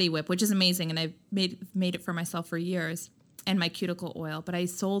the Body Whip, which is amazing, and I've made it for myself for years, and my cuticle oil. But I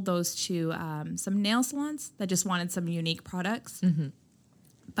sold those to some nail salons that just wanted some unique products.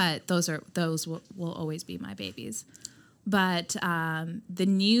 But those will always be my babies. But the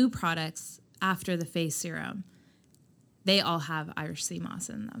new products after the face serum, they all have Irish sea moss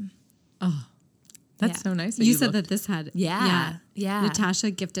in them. That's Yeah. so nice. That You said looked- that this had. Yeah. Natasha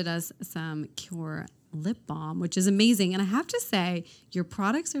gifted us some Cure lip balm, which is amazing. And I have to say, your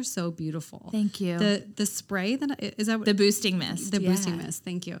products are so beautiful. Thank you. The spray is that what, The boosting mist. the boosting mist.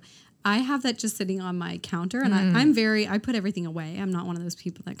 Thank you. I have that just sitting on my counter, and I put everything away. I'm not one of those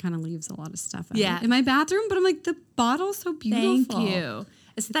people that kind of leaves a lot of stuff out in my bathroom, but I'm like, the bottle's so beautiful. Thank you.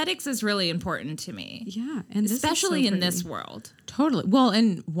 Aesthetics is really important to me. Yeah, and this is so Especially in pretty. this world. Totally. Well,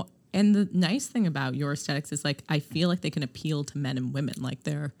 and the nice thing about your aesthetics is like I feel like they can appeal to men and women. Like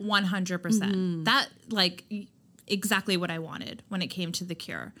they're 100%. That like exactly what I wanted when it came to the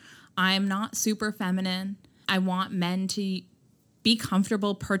Cure. I'm not super feminine. I want men to be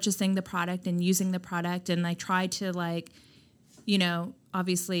comfortable purchasing the product and using the product. And I try to like,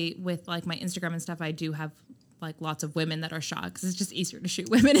 obviously with like my Instagram and stuff, I do have like lots of women that are shocked 'cause it's just easier to shoot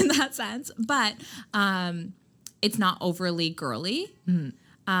women in that sense. But it's not overly girly.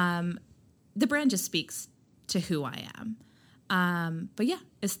 The brand just speaks to who I am. But yeah,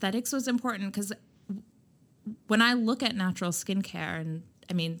 aesthetics was important because when I look at natural skincare, and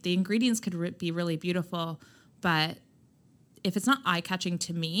I mean, the ingredients could be really beautiful, but if it's not eye-catching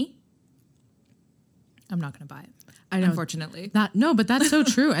to me, I'm not going to buy it. I know. Unfortunately. but that's so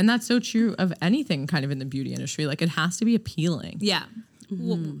true. And that's so true of anything kind of in the beauty industry. Like it has to be appealing. Yeah.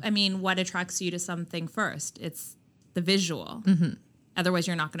 Well, I mean, what attracts you to something first? It's the visual. Otherwise,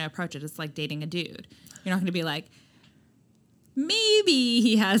 you're not going to approach it. It's like dating a dude. You're not going to be like, maybe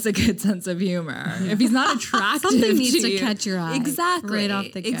he has a good sense of humor. If he's not attractive Something needs to you. catch your eye Exactly. right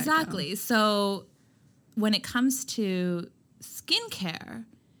off the get-go. Exactly. So when it comes to skincare,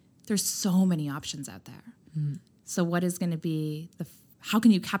 there's so many options out there. So what is going to be how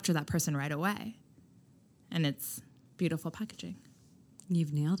can you capture that person right away? And it's beautiful packaging.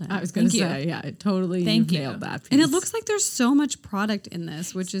 You've nailed it. I was going to Thank you. say, yeah, totally. Thank you've you. nailed that. And it piece. looks like there's so much product in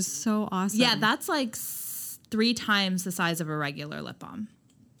this, which is so awesome. Yeah, that's like 3 times the size of a regular lip balm.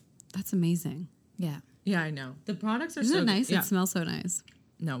 That's amazing. Yeah. Yeah, I know. The products are Isn't so it nice? Yeah. It smells so nice.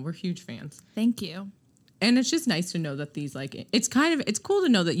 No, we're huge fans. Thank you. And it's just nice to know that these like it's cool to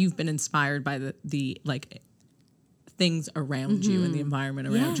know that you've been inspired by the like things around you and the environment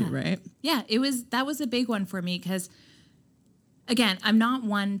around you, right? Yeah, that was a big one for me because, again, I'm not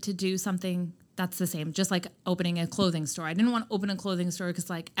one to do something that's the same, just like opening a clothing store. I didn't want to open a clothing store because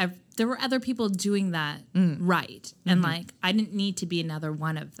like there were other people doing that right. And like I didn't need to be another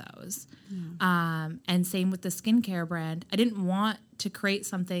one of those. And same with the skincare brand. I didn't want to create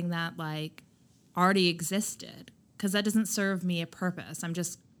something that like already existed because that doesn't serve me a purpose. I'm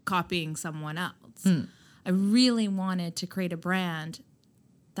just copying someone else. I really wanted to create a brand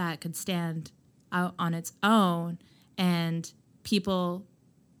that could stand out on its own and people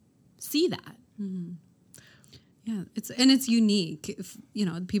see that. Yeah, it's unique. If,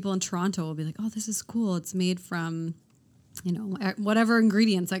 people in Toronto will be like, "Oh, this is cool. It's made from, whatever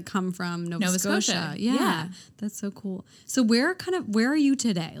ingredients that come from Nova Scotia." Yeah, that's so cool. So where are you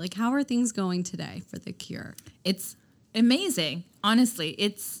today? Like, how are things going today for The Cure? It's amazing. Honestly,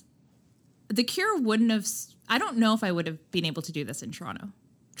 The Cure wouldn't have. I don't know if I would have been able to do this in Toronto.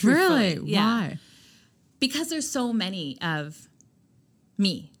 Really? Yeah. Why? Because there's so many of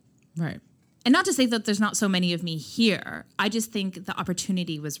me. Right. And not to say that there's not so many of me here. I just think the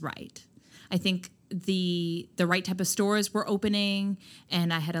opportunity was right. I think the right type of stores were opening,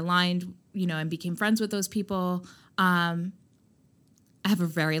 and I had aligned, and became friends with those people. I have a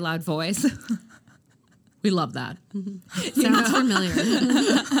very loud voice. We love that. Sounds familiar.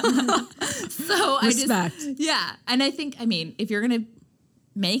 So Respect. And I think, if you're going to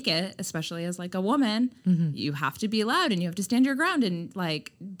make it, especially as like a woman, you have to be loud and you have to stand your ground and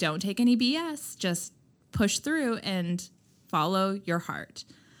like, don't take any BS, just push through and follow your heart.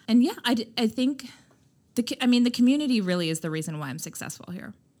 And yeah, I think the community really is the reason why I'm successful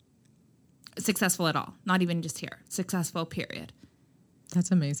here. Successful at all, not even just here, successful, period.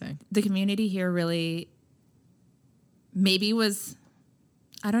 That's amazing. The community here really maybe was,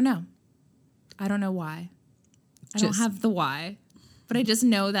 I don't know why. I don't have the why. But I just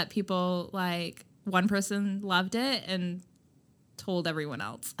know that people, like, one person loved it and told everyone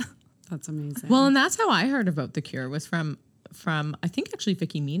else. That's amazing. Well, and that's how I heard about The Cure was from I think actually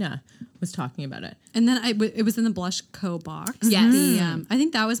Vicky Mina was talking about it. And then it was in the Blush Co. box. Yes. I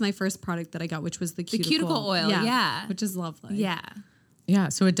think that was my first product that I got, which was the cuticle oil. Yeah. Which is lovely. Yeah. Yeah,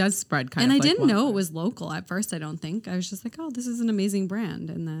 so it does spread kind and of. And I didn't know it was local at first, I don't think. I was just like, oh, this is an amazing brand.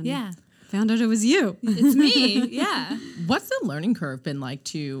 And then found out it was you. It's me. Yeah. What's the learning curve been like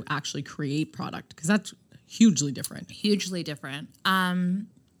to actually create product? Because that's hugely different. Hugely different.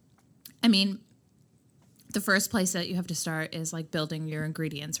 The first place that you have to start is like building your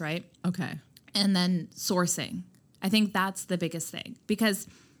ingredients, right? Okay. And then sourcing. I think that's the biggest thing because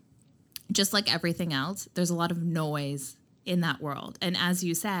just like everything else, there's a lot of noise in that world. And as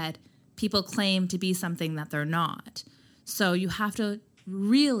you said, people claim to be something that they're not. So you have to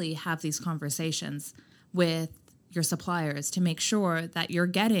really have these conversations with your suppliers to make sure that you're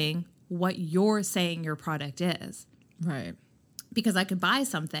getting what you're saying your product is. Right. Because I could buy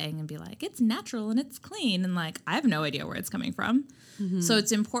something and be like, it's natural and it's clean. And like, I have no idea where it's coming from. Mm-hmm. So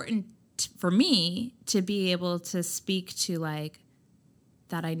it's important for me to be able to speak to like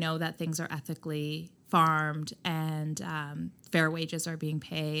that I know that things are ethically farmed and fair wages are being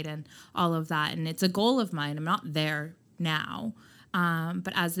paid and all of that. And it's a goal of mine. I'm not there now.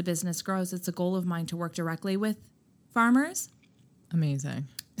 But as the business grows, it's a goal of mine to work directly with farmers. Amazing.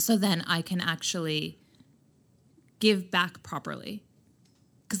 So then I can actually give back properly.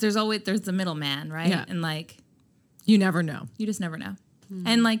 Because there's the middleman, right? Yeah. And like... You never know. You just never know. Mm-hmm.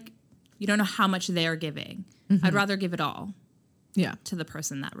 And like, you don't know how much they're giving. Mm-hmm. I'd rather give it all. Yeah. To the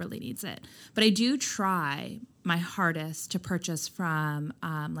person that really needs it. But I do try my hardest to purchase from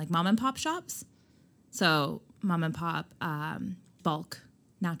like mom and pop shops. So mom and pop bulk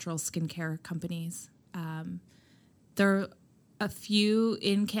natural skincare companies. There are a few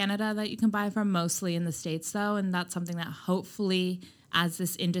in Canada that you can buy from, mostly in the States though. And that's something that hopefully as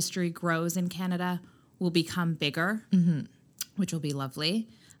this industry grows in Canada will become bigger, which will be lovely.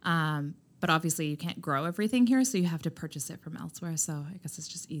 But obviously you can't grow everything here, so you have to purchase it from elsewhere. So I guess it's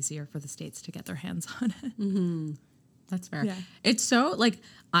just easier for the States to get their hands on it. Mm-hmm. That's fair. Yeah. It's so, like,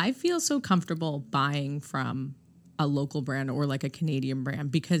 I feel so comfortable buying from a local brand or like a Canadian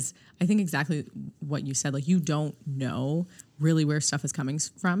brand because I think exactly what you said, like you don't know really where stuff is coming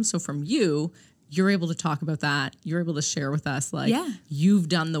from. So from you you're able to talk about that. You're able to share with us, like, you've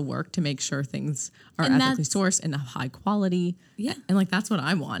done the work to make sure things are ethically sourced and of high quality. Yeah. And like, that's what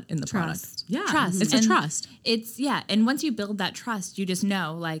I want in the Trust. product. Yeah. Trust. It's And a trust. And once you build that trust, you just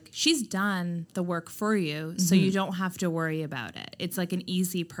know, like, she's done the work for you, so you don't have to worry about it. It's like an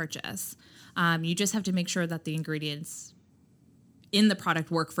easy purchase. You just have to make sure that the ingredients in the product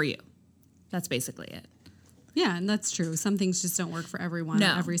work for you. That's basically it. Yeah, and that's true. Some things just don't work for everyone,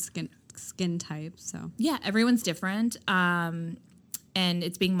 No. every skin type. So Yeah, everyone's different. And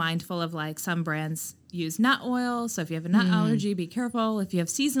it's being mindful of, like, some brands use nut oil. So if you have a nut allergy, be careful. If you have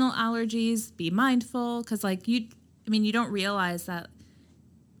seasonal allergies, be mindful. Because, like, you don't realize that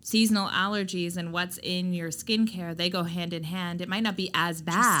seasonal allergies and what's in your skincare, they go hand in hand. It might not be as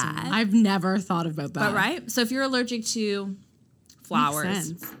bad. I've never thought about that. But right? So if you're allergic to flowers, makes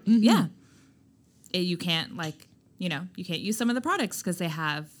sense. yeah, you can't, like, you can't use some of the products because they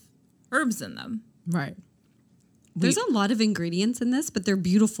have herbs in them. Right. There's a lot of ingredients in this, but they're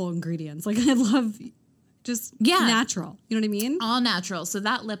beautiful ingredients. Like, I love just natural. You know what I mean? All natural. So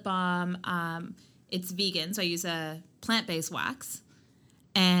that lip balm, it's vegan. So I use a plant-based wax.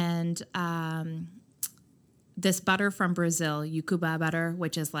 And this butter from Brazil, Yucuba butter,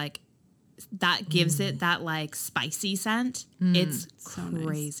 which is like, that gives it that, like, spicy scent. It's so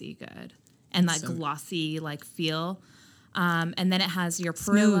crazy good. And that glossy, like, feel. And then it has your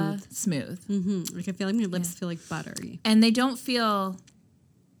perilla smooth. Mm-hmm. Like, I feel like my lips feel like buttery. And they don't feel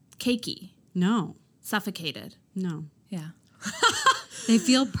cakey, No. suffocated. No. Yeah. They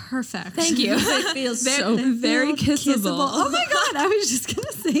feel perfect. Thank you. It feels so very kissable. Oh my God, I was just going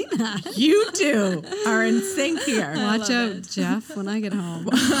to say that. You two are in sync here. Watch out, Jeff, when I get home.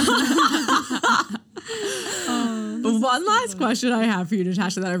 One last question I have for you,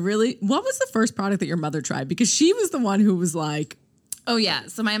 Natasha, what was the first product that your mother tried? Because she was the one who was like, Oh, yeah.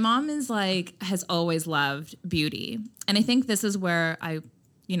 So my mom has always loved beauty. And I think this is where I,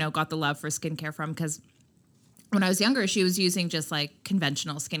 got the love for skincare from, because when I was younger, she was using just, like,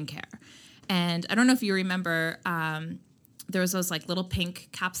 conventional skincare. And I don't know if you remember, there was those, like, little pink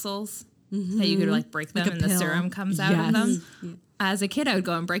capsules that you could, like, break them, Like a and the pill. serum comes out of them. As a kid, I would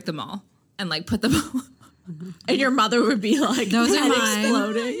go and break them all and, like, put them all. and your mother would be like, Those are head mine.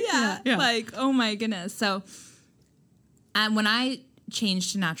 exploding. Yeah. Like, oh my goodness. So when I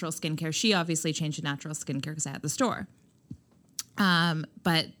changed to natural skincare, she obviously changed to natural skincare because I had the store.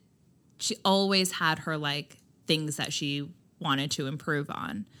 But she always had her, like, things that she wanted to improve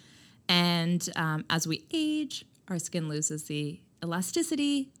on. And as we age, our skin loses the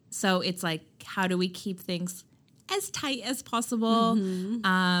elasticity. So it's like, how do we keep things as tight as possible?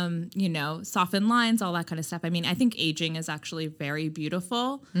 Soften lines, all that kind of stuff. I mean, I think aging is actually very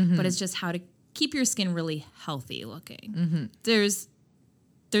beautiful, but it's just how to keep your skin really healthy looking. There's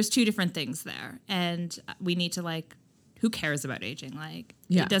two different things there. And we need to, like, who cares about aging? Like,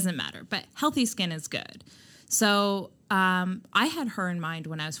 it doesn't matter. But healthy skin is good. So I had her in mind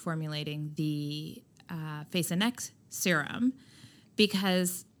when I was formulating the face and neck serum,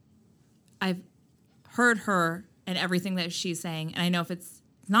 because I've heard her and everything that she's saying. And I know if it's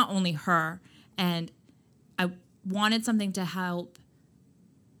not only her, and I wanted something to help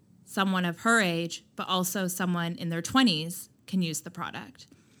someone of her age, but also someone in their 20s can use the product.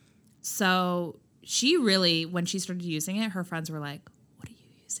 So she really, when she started using it, her friends were like, what are you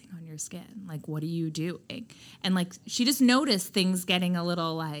using on your skin? Like, what are you doing? And, like, she just noticed things getting a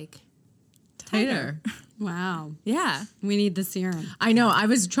little, like, Tighter. Wow. Yeah. We need the serum. I know. I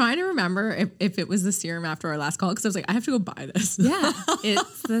was trying to remember if it was the serum after our last call, because I was like, I have to go buy this. Yeah.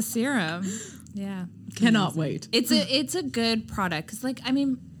 It's the serum. Yeah. Cannot wait. It's a good product. Because, like, I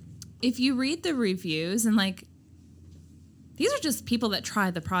mean, if you read the reviews, and, like, these are just people that try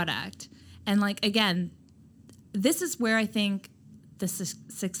the product. And, like, again, this is where I think the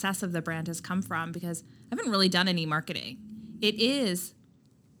success of the brand has come from, because I haven't really done any marketing. It is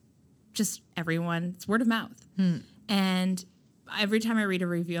just everyone's word of mouth. And every time I read a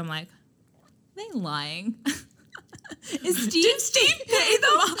review, I'm like, are they lying? Did Steve pay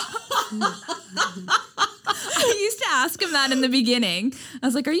them? I used to ask him that in the beginning. I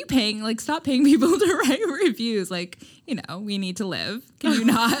was like, are you paying? Like, stop paying people to write reviews. Like, we need to live. Can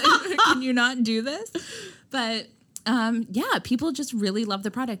you not do this? But people just really love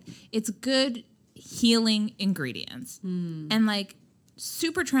the product. It's good healing ingredients. And, like,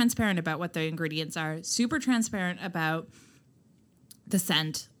 super transparent about what the ingredients are, super transparent about the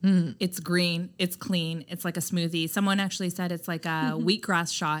scent. It's green, it's clean, it's like a smoothie. Someone actually said it's like a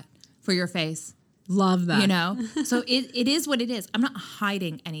wheatgrass shot for your face. Love that. So it is what it is. I'm not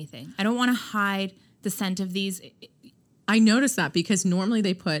hiding anything. I don't want to hide the scent of these. I noticed that because normally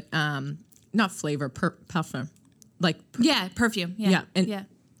they put not flavor, parfum. Like, Yeah, perfume. Yeah. Yeah, and- yeah.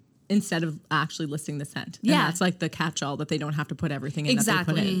 instead of actually listing the scent. And Yeah. that's like the catch-all that they don't have to put everything in that they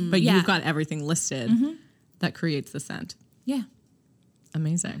Exactly. put in. But Yeah. you've got everything listed that creates the scent. Yeah.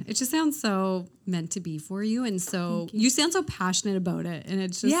 Amazing. It just sounds so meant to be for you. And so you sound so passionate about it. And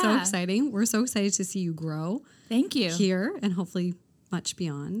it's just so Yeah. exciting. We're so excited to see you grow Thank you. here and hopefully much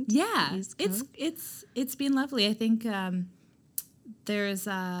beyond. Yeah, East it's been lovely. I think there's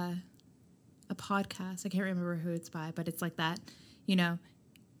a podcast. I can't remember who it's by, but it's like that. You know,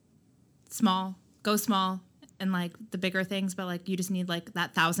 go small, and like the bigger things, but like you just need like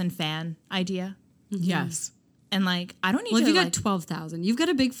that 1,000 fan idea. Yes. And like I don't need Well, to if you like, got 12,000, you've got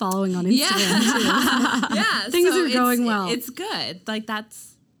a big following on Instagram too. yeah, Things so are going well. It's good. Like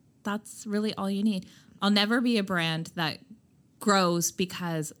that's really all you need. I'll never be a brand that grows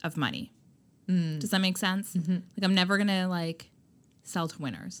because of money. Does that make sense? Like I'm never gonna like sell to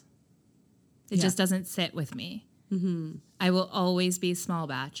winners. It just doesn't sit with me. I will always be small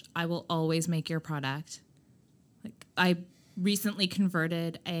batch. I will always make your product. Like I recently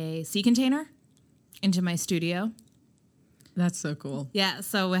converted a sea container into my studio. That's so cool. Yeah,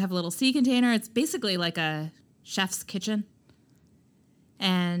 so we have a little sea container. It's basically like a chef's kitchen.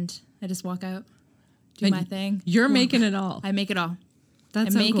 And I just walk out, do And my thing. You're making it all. I make it all. That's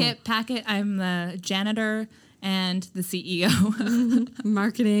I so make cool. it, pack it. I'm the janitor and the CEO.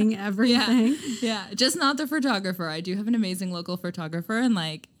 Marketing, everything. Yeah, just not the photographer. I do have an amazing local photographer, and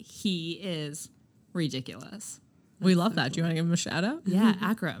like he is ridiculous. We love that. Do you want to give him a shout out? Yeah,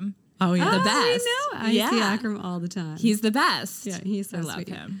 Akram. Oh, yeah. The Oh, best. I know. I see Akram all the time. He's the best. Yeah, he's so I love sweet.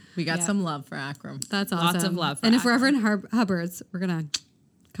 him. We got Yeah. some love for Akram. That's awesome. Lots of love for And if we're ever in Hubbard's, we're going to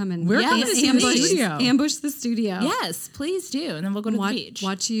come and We're coming to see the ambush, studio. ambush the studio. Yes, please do, and then we'll go to watch, the beach.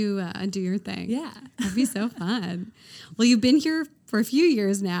 watch you do your thing. Yeah. That'd be so fun. Well, you've been here for a few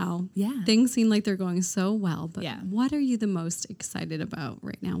years now. Yeah. Things seem like they're going so well, but Yeah. what are you the most excited about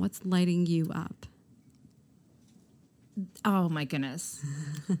right now? What's lighting you up? Oh my goodness,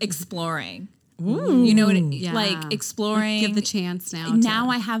 exploring. Ooh. You know what? Yeah. Like exploring. Give the chance now. Now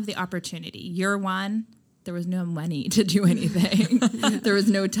I have the opportunity. Year one, there was no money to do anything. There was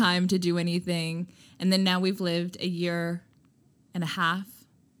no time to do anything. And then now we've lived a year and a half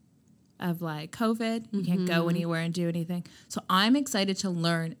of like COVID. You can't go anywhere and do anything. So I'm excited to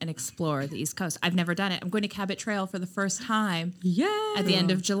learn and explore the East Coast. I've never done it. I'm going to Cabot Trail for the first time Yeah. at the end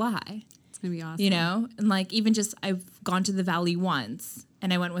of July. It's going to be awesome. You know, and like even just I've gone to the Valley once,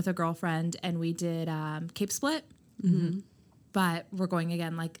 and I went with a girlfriend, and we did Cape Split. But we're going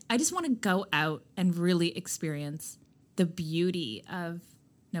again. Like I just want to go out and really experience the beauty of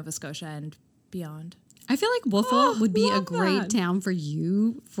Nova Scotia and beyond. I feel like Wolfville would be a love great that. town for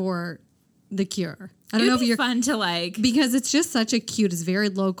you for the Cure. I don't It know would if be you're fun to like. because it's just such a cute. It's very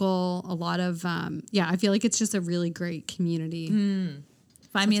local. A lot of I feel like it's just a really great community.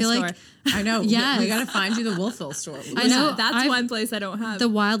 Find me a feel store. like I know. Yes. We got to find you the Wolfville store. I know That's one place I don't have. The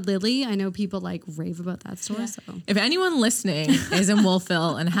Wild Lily. I know people like rave about that store. So If anyone listening is in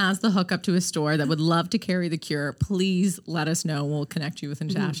Wolfville and has the hookup to a store that would love to carry the Cure, please let us know. We'll connect you with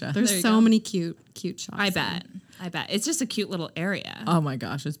Nitasha. there's There you so go. many cute shops. I bet. It's just a cute little area. Oh my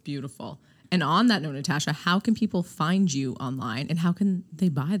gosh, it's beautiful. And on that note, Nitasha, how can people find you online and how can they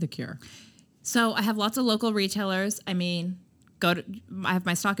buy the Cure? So I have lots of local retailers. I mean, I have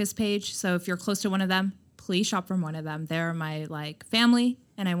my stockist page. So if you're close to one of them, please shop from one of them. They're my like family,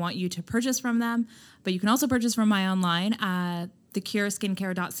 and I want you to purchase from them. But you can also purchase from my online,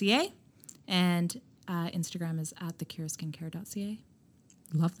 thecureskincare.ca, and Instagram is at thecureskincare.ca.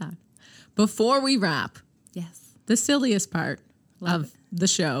 Love that. Before we wrap, Yes. the silliest part of the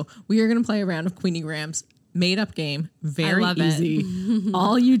show, we are going to play a round of Queenie Graham's made up game. Very love it. easy.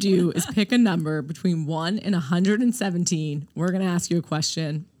 All you do is pick a number between 1 and 117. We're going to ask you a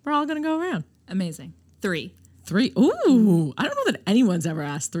question. We're all going to go around. Amazing. 3. 3. Ooh, I don't know that anyone's ever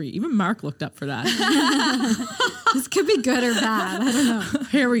asked 3. Even Mark looked up for that. This could be good or bad. I don't know.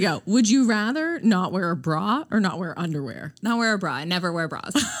 Here we go. Would you rather not wear a bra or not wear underwear? Not wear a bra. I never wear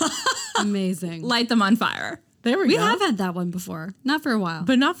bras. Amazing. Light them on fire. There we We go. have had that one before. Not for a while.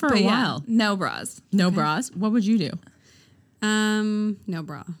 But not for a But yeah, while. no bras. No bras. What would you do? No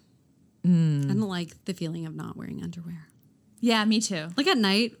bra. I don't like the feeling of not wearing underwear. Yeah, me too. Like at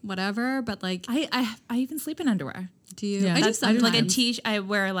night, whatever, but like I even sleep in underwear. do you Yeah. I do That's like a sometimes. I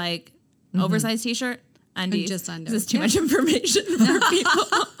wear like oversized t-shirt, undies. just under. This is too much information for people.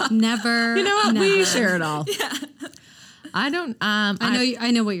 Never. You know what? Never. We share it all. Yeah. I don't.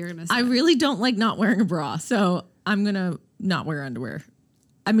 I know what you're gonna say. I really don't like not wearing a bra, so I'm gonna not wear underwear.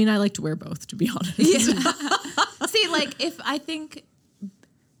 I mean, I like to wear both, to be honest. See, like if I think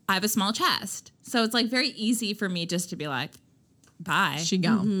I have a small chest. So it's like very easy for me just to be like, bye. She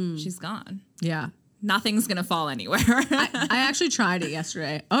gone. She's gone. Yeah. Nothing's going to fall anywhere. I actually tried it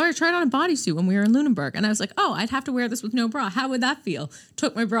yesterday. Oh, I tried on a bodysuit when we were in Lunenburg. And I was like, oh, I'd have to wear this with no bra. How would that feel?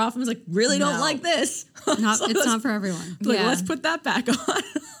 Took my bra off and was like, really don't like this. It's not for everyone. Like, Yeah. let's put that back on.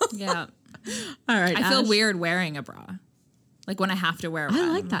 Yeah. All right. I feel Ash. weird wearing a bra. Like when I have to wear one. I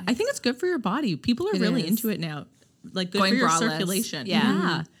like that. I think it's good for your body. People are really is. into it now. Like good Going for your braless. circulation.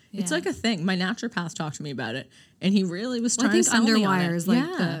 Yeah. It's Yeah. like a thing. My naturopath talked to me about it, and he really was Well, I trying think to sell me on underwire it. is like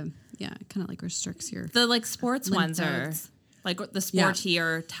yeah. it kind of like restricts your. The like sports Lymph ones are nodes. like the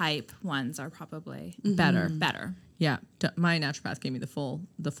sportier type ones are probably better. Yeah, my naturopath gave me the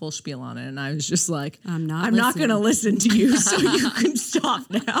full spiel on it, and I was just like, I'm not going to listen to you, so you can stop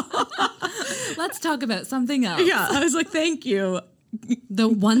now. Let's talk about something else. Yeah, I was like, thank you. The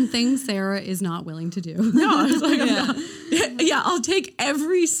one thing Sarah is not willing to do. No, I was like, yeah, I'll take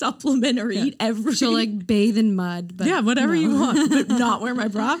every supplement or eat every. She'll like bathe in mud. But whatever you want, but not wear my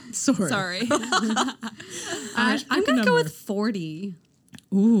bra. Sorry. I'm pick a gonna go number. with 40.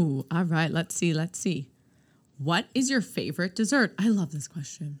 Ooh, all right. Let's see. What is your favorite dessert? I love this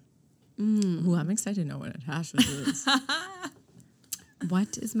question. Ooh, I'm excited to know what Natasha's is.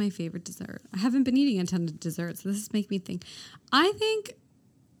 What is my favorite dessert? I haven't been eating a ton of desserts, so this is making me think. I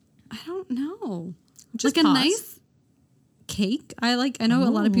don't know. Just like pause. a nice cake. I know a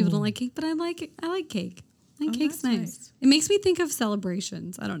lot of people don't like cake, but I like cake. I think cake's that's nice. nice. It makes me think of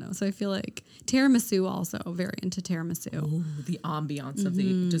celebrations. I don't know. So I feel like tiramisu also, very into tiramisu. Ooh, the ambiance of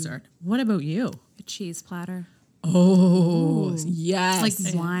the dessert. What about you? A cheese platter. Oh, yes.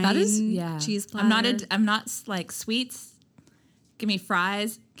 Like wine, That is, cheese platter. I'm not like sweets. Give me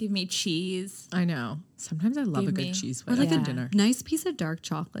fries. Give me cheese. I know. Sometimes I love Give a good me- cheese Or with like a dinner. nice piece of dark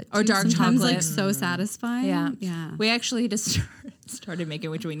chocolate. Or too. dark Sometimes chocolate. like so satisfying. Yeah. We actually just started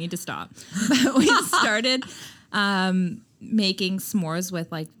making, which we need to stop. But we started making s'mores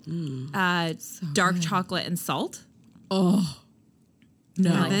with like dark chocolate and salt. Oh,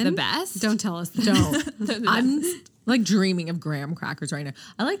 no. Like the Evan? best. Don't tell us that. Don't. I'm like dreaming of graham crackers right now.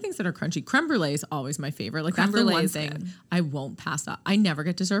 I like things that are crunchy. Creme brulee is always my favorite. Like Creme that's the brulee one is thing good. I won't pass up. I never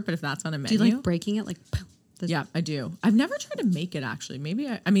get dessert, but if that's on a Do menu, you like breaking it? Like, yeah, I do. I've never tried to make it actually. Maybe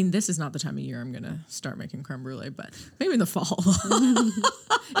I mean, this is not the time of year I'm gonna start making creme brulee, but maybe in the fall.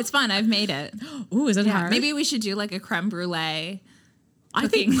 It's fun. I've made it. Ooh, is it hard? Maybe we should do like a creme brulee. I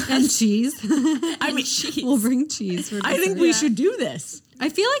think. and cheese. I mean, We'll bring cheese for I think dessert. we should do this. I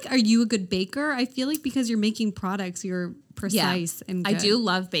feel like, are you a good baker? I feel like because you're making products, you're precise and I good. do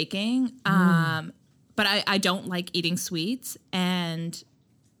love baking, but I don't like eating sweets, and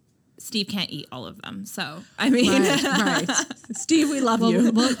Steve can't eat all of them. So I mean, Right. Steve, we love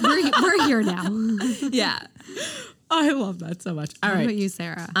you. Well, we're here now. yeah. I love that so much. All What right. about you,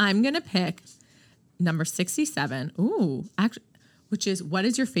 Sarah? I'm going to pick number 67. Ooh, actually, which is, what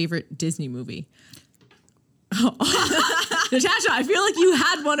is your favorite Disney movie? Natasha, I feel like you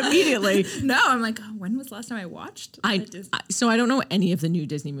had one immediately. No, I'm like, oh, when was the last time I watched? So I don't know any of the new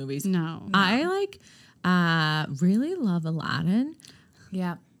Disney movies. No. I really love Aladdin.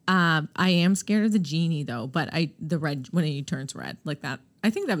 Yeah. I am scared of the genie though, but the red, when he turns red like that, I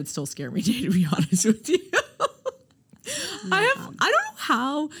think that would still scare me, to be honest with you. I don't know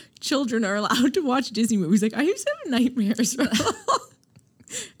how children are allowed to watch Disney movies. Like I used to have nightmares.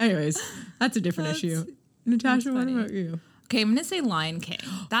 Anyways, that's a different issue. Natasha, what about you? Okay, I'm gonna say Lion King.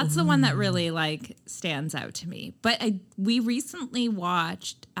 That's the one that really like stands out to me. But we recently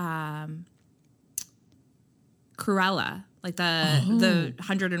watched Cruella, like the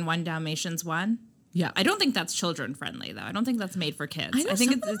 101 Dalmatians one. Yeah. I don't think that's children friendly though. I don't think that's made for kids. I know I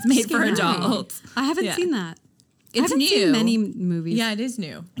think some of it's them are made for scary. adults. I haven't Yeah. seen that. I It's haven't new. seen many movies. Yeah, it is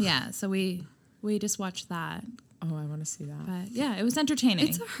new. Yeah, so we just watched that. Oh, I want to see that. But yeah, it was entertaining.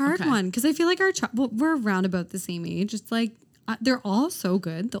 It's a hard Okay. one because I feel like we're around about the same age. It's like they're all so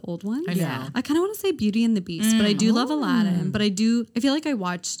good, the old ones. I know. I kind of want to say Beauty and the Beast, but I do love Aladdin. But I feel like I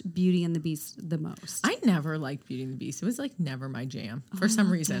watched Beauty and the Beast the most. I never liked Beauty and the Beast. It was like never my jam for some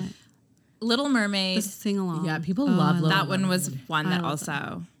reason. Little Mermaid. The sing along. Yeah, people love Little That one was Mermaid. one that love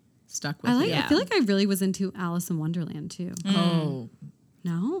also. Stuck with I me. I feel like I really was into Alice in Wonderland too. Oh,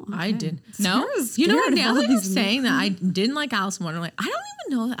 No, I Okay. did. No? Sarah's You know what? scared of Now all that you're these saying that I didn't like Alice in Wonderland, I don't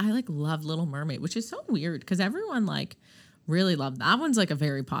even know that I like love Little Mermaid, which is so weird because everyone like really loved that one's like a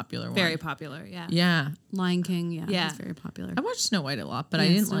very popular one. Very popular, yeah. Yeah, Lion King. Yeah, Yeah. it's very popular. I watched Snow White a lot, but I Yeah,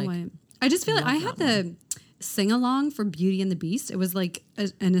 didn't Snow like. White. I just feel like I love had that the sing along for Beauty and the Beast. It was like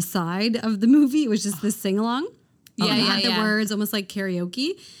an aside of the movie. It was just the sing along. Yeah, it had yeah. the words almost like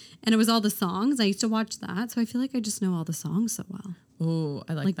karaoke. And it was all the songs. I used to watch that. So I feel like I just know all the songs so well. Oh,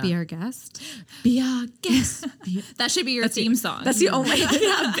 I like Like that. Be Our Guest. Be our guest. That should be your theme song. That's the only. Yeah,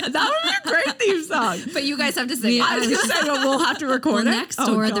 that would be a great theme song. But you guys have to sing. I was gonna say, but we'll have to record Well, it. next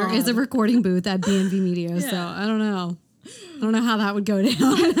door, there is a recording booth at B&B Media. So I don't know. I don't know how that would go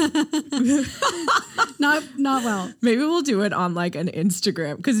down. not well. Maybe we'll do it on like an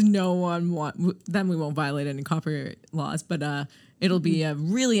Instagram because no one then we won't violate any copyright laws. But it'll be a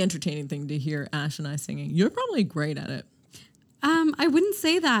really entertaining thing to hear Ash and I singing. You're probably great at it. I wouldn't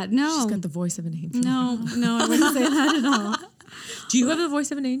say that. No. She's got the voice of an angel. No, I wouldn't say that at all. Do you have the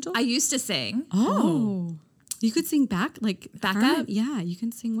voice of an angel? I used to sing. Oh. You could sing back Backup? Yeah, you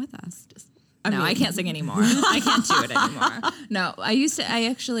can sing with us. I can't sing anymore. I can't do it anymore. No, I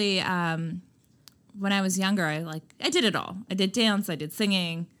actually, when I was younger, I did it all. I did dance, I did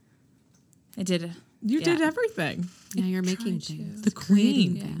singing. You did everything. Yeah, you're making things. The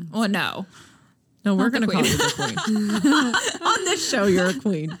queen. Well, no. No, we're going to call you the queen. On this show, you're a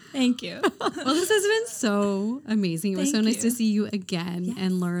queen. Thank you. Well, this has been so amazing. It was Thank so nice you. to see you again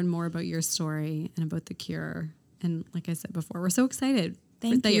and learn more about your story and about the cure. And like I said before, we're so excited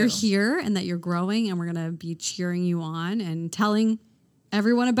that you're here and that you're growing, and we're going to be cheering you on and telling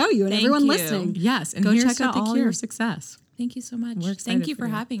everyone about you and Thank everyone you. listening. Yes, and go here's check out to the all cure. your success. Thank you so much. We're excited Thank you for for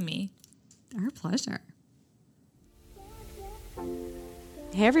you. having me. Our pleasure.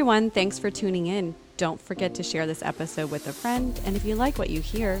 Hey everyone, thanks for tuning in. Don't forget to share this episode with a friend, and if you like what you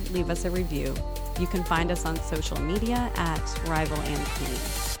hear, leave us a review. You can find us on social media at Rival and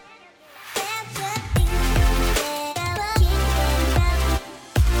Queen.